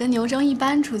我跟牛正一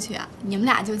搬出去啊，你们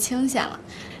俩就清闲了。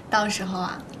到时候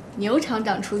啊，牛厂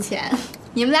长出钱，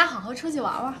你们俩好好出去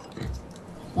玩玩。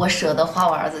我舍得花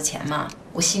我儿子钱吗？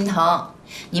我心疼。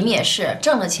你们也是，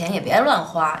挣了钱也别乱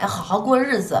花，要好好过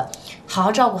日子，好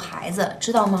好照顾孩子，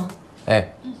知道吗？哎，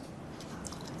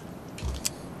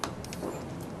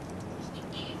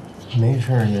没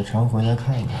事也常回来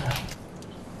看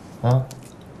看啊，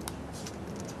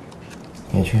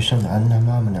也去盛楠他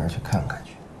妈妈那儿去看看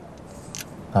去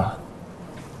啊。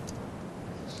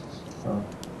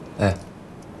哎，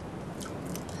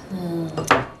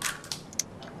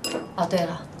哦，对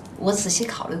了，我仔细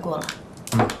考虑过了，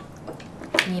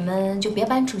你们就别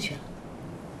搬出去了，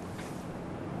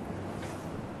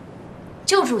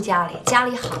就住家里，家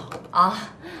里好啊。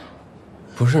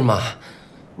不是妈，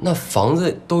那房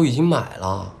子都已经买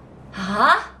了。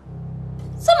啊？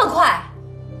这么快？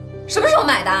什么时候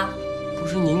买的？不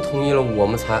是您同意了我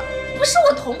们才……不是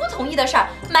我同不同意的事儿，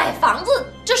买房子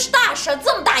这是大事，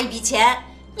这么大一笔钱，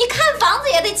你看房子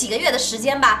也得几个月的时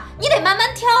间吧，你得慢慢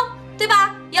挑，对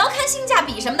吧？也要看性价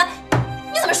比什么的。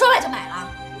你怎么说买就买了？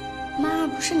妈，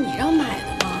不是你让买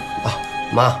的吗？啊，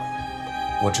妈，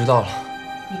我知道了。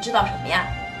你知道什么呀？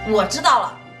我知道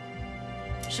了，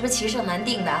是不是齐胜男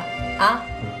定的啊？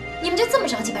你们就这么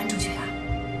着急搬出去啊？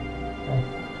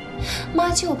妈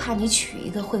就怕你娶一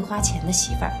个会花钱的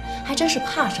媳妇儿，还真是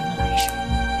怕什么来什么。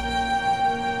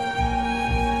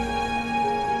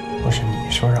不是你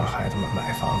说让孩子们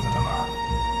买房子的吗？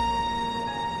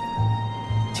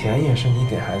钱也是你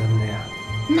给孩子们的呀。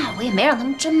那我也没让他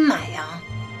们真买呀。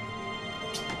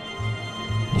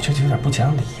你这就有点不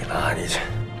讲理了，你这。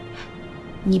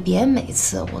你别每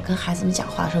次我跟孩子们讲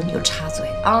话的时候你就插嘴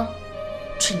啊！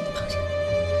吃你的螃蟹。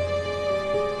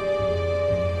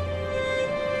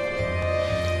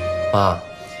妈，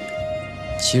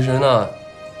其实呢，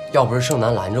要不是盛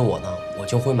楠拦着我呢，我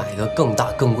就会买一个更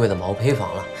大更贵的毛坯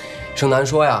房了。盛楠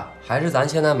说呀，还是咱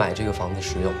现在买这个房子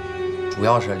实用，主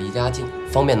要是离家近，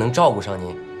方便能照顾上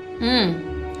您。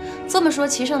这么说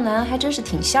齐胜男还真是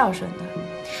挺孝顺的。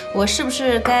我是不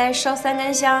是该烧3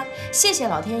根香，谢谢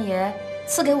老天爷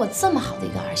赐给我这么好的一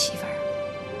个儿媳妇儿？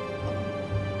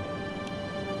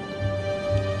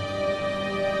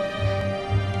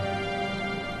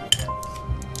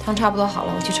汤差不多好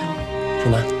了，我去盛。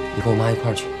盛楠，你跟我妈一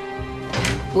块儿去。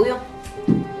不用。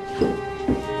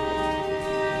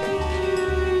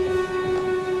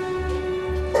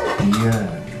医院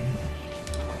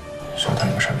说他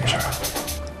有事没事啊？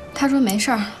他说没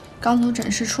事儿，刚从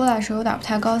诊室出来的时候有点不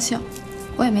太高兴，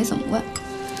我也没怎么问。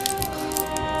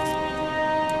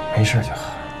没事就好。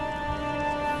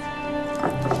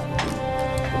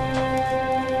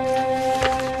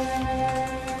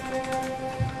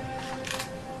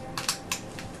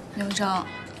刘正，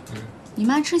你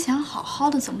妈之前好好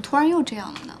的，怎么突然又这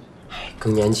样了呢？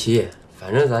更年期，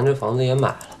反正咱这房子也买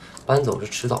了，搬走是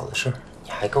迟早的事儿，你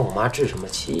还跟我妈置什么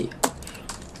气？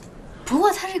不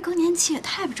过她这更年期也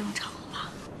太不正常了吧？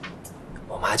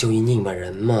我妈就一拧巴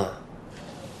人嘛。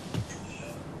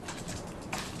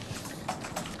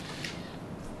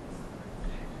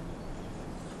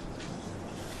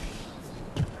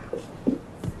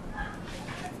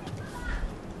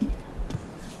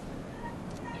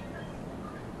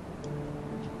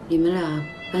你们俩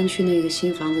搬去那个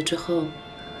新房子之后，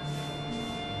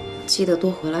记得多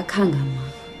回来看看吗？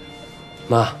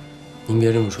妈，您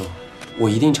别这么说，我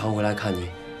一定常回来看您。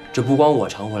这不光我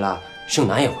常回来，盛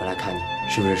楠也回来看你，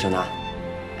是不是盛楠？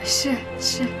是。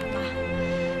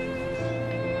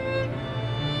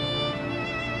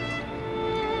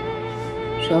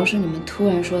主要是你们突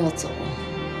然说要走，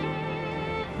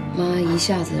妈一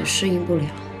下子适应不了，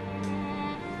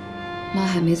妈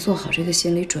还没做好这个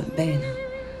心理准备呢。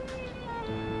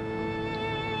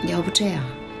要不这样，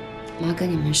妈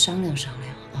跟你们商量商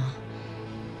量啊。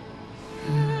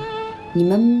你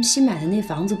们新买的那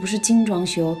房子不是精装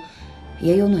修，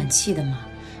也有暖气的吗？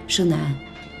盛楠，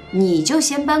你就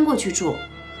先搬过去住，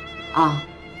啊，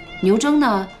牛征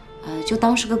呢，就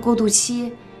当是个过渡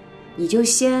期，你就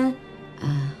先，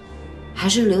还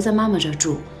是留在妈妈这儿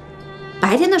住。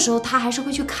白天的时候他还是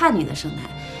会去看你的，盛楠，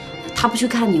他不去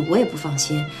看你，我也不放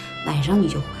心。晚上你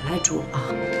就回来住啊。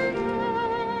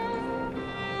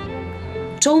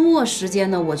周末时间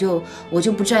呢，我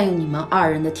就不占用你们2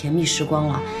人的甜蜜时光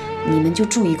了，你们就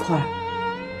住一块儿。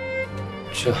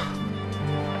是。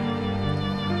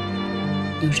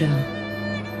牛征，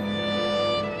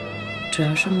主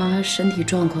要是妈身体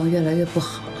状况越来越不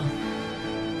好了，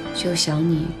就想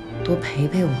你多陪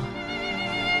陪我，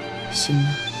行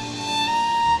吗？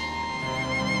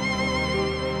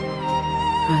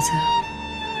儿子，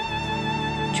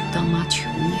就当妈求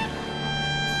你了。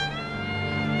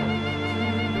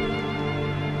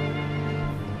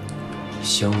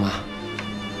行，妈，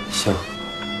行。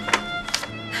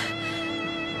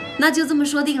那就这么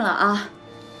说定了啊！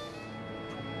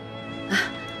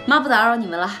妈不打扰你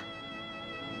们了。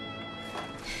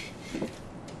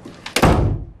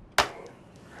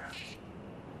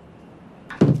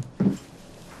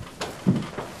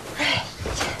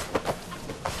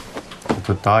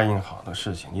不答应好的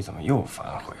事情，你怎么又反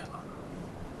悔了？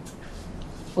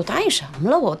我答应什么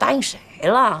了？我答应谁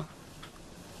了？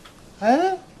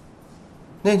哎，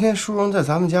那天淑荣在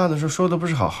咱们家的时候说的不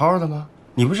是好好的吗？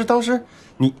你不是当时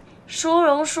你淑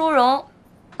荣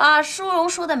啊，淑荣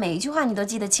说的每一句话你都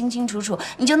记得清清楚楚，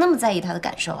你就那么在意她的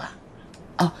感受啊？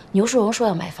哦，牛淑荣说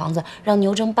要买房子，让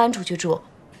牛征搬出去住，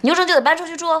牛征就得搬出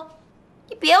去住。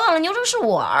你别忘了，牛征是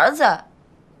我儿子，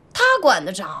他管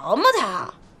得着吗？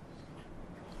他。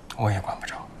我也管不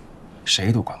着，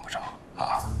谁都管不着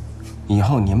啊！以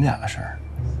后你们俩的事儿，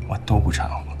我都不掺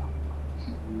和了。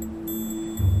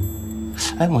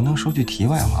哎，我能说句题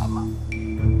外话吗？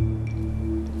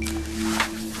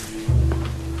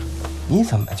你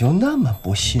怎么就那么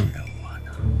不信任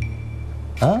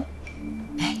我呢？啊？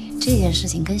哎，这件事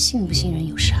情跟信不信任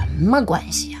有什么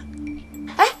关系啊？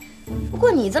哎，不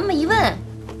过你这么一问，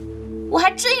我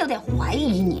还真有点怀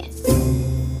疑你。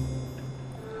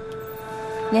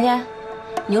那天，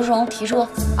牛淑荣提出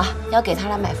要给他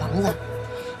俩买房子，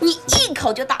你一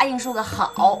口就答应说个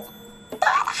好，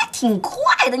答的还挺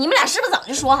快的。你们俩是不是早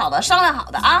就说好的、商量好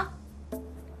的啊？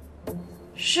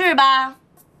是吧？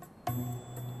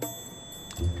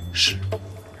是。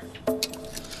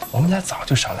我们俩早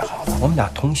就商量好了，我们俩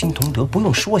同心同德，不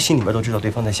用说，心里边都知道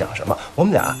对方在想什么。我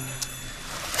们俩，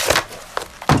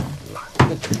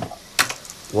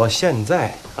我现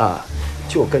在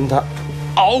就跟他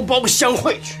敖包相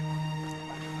会去。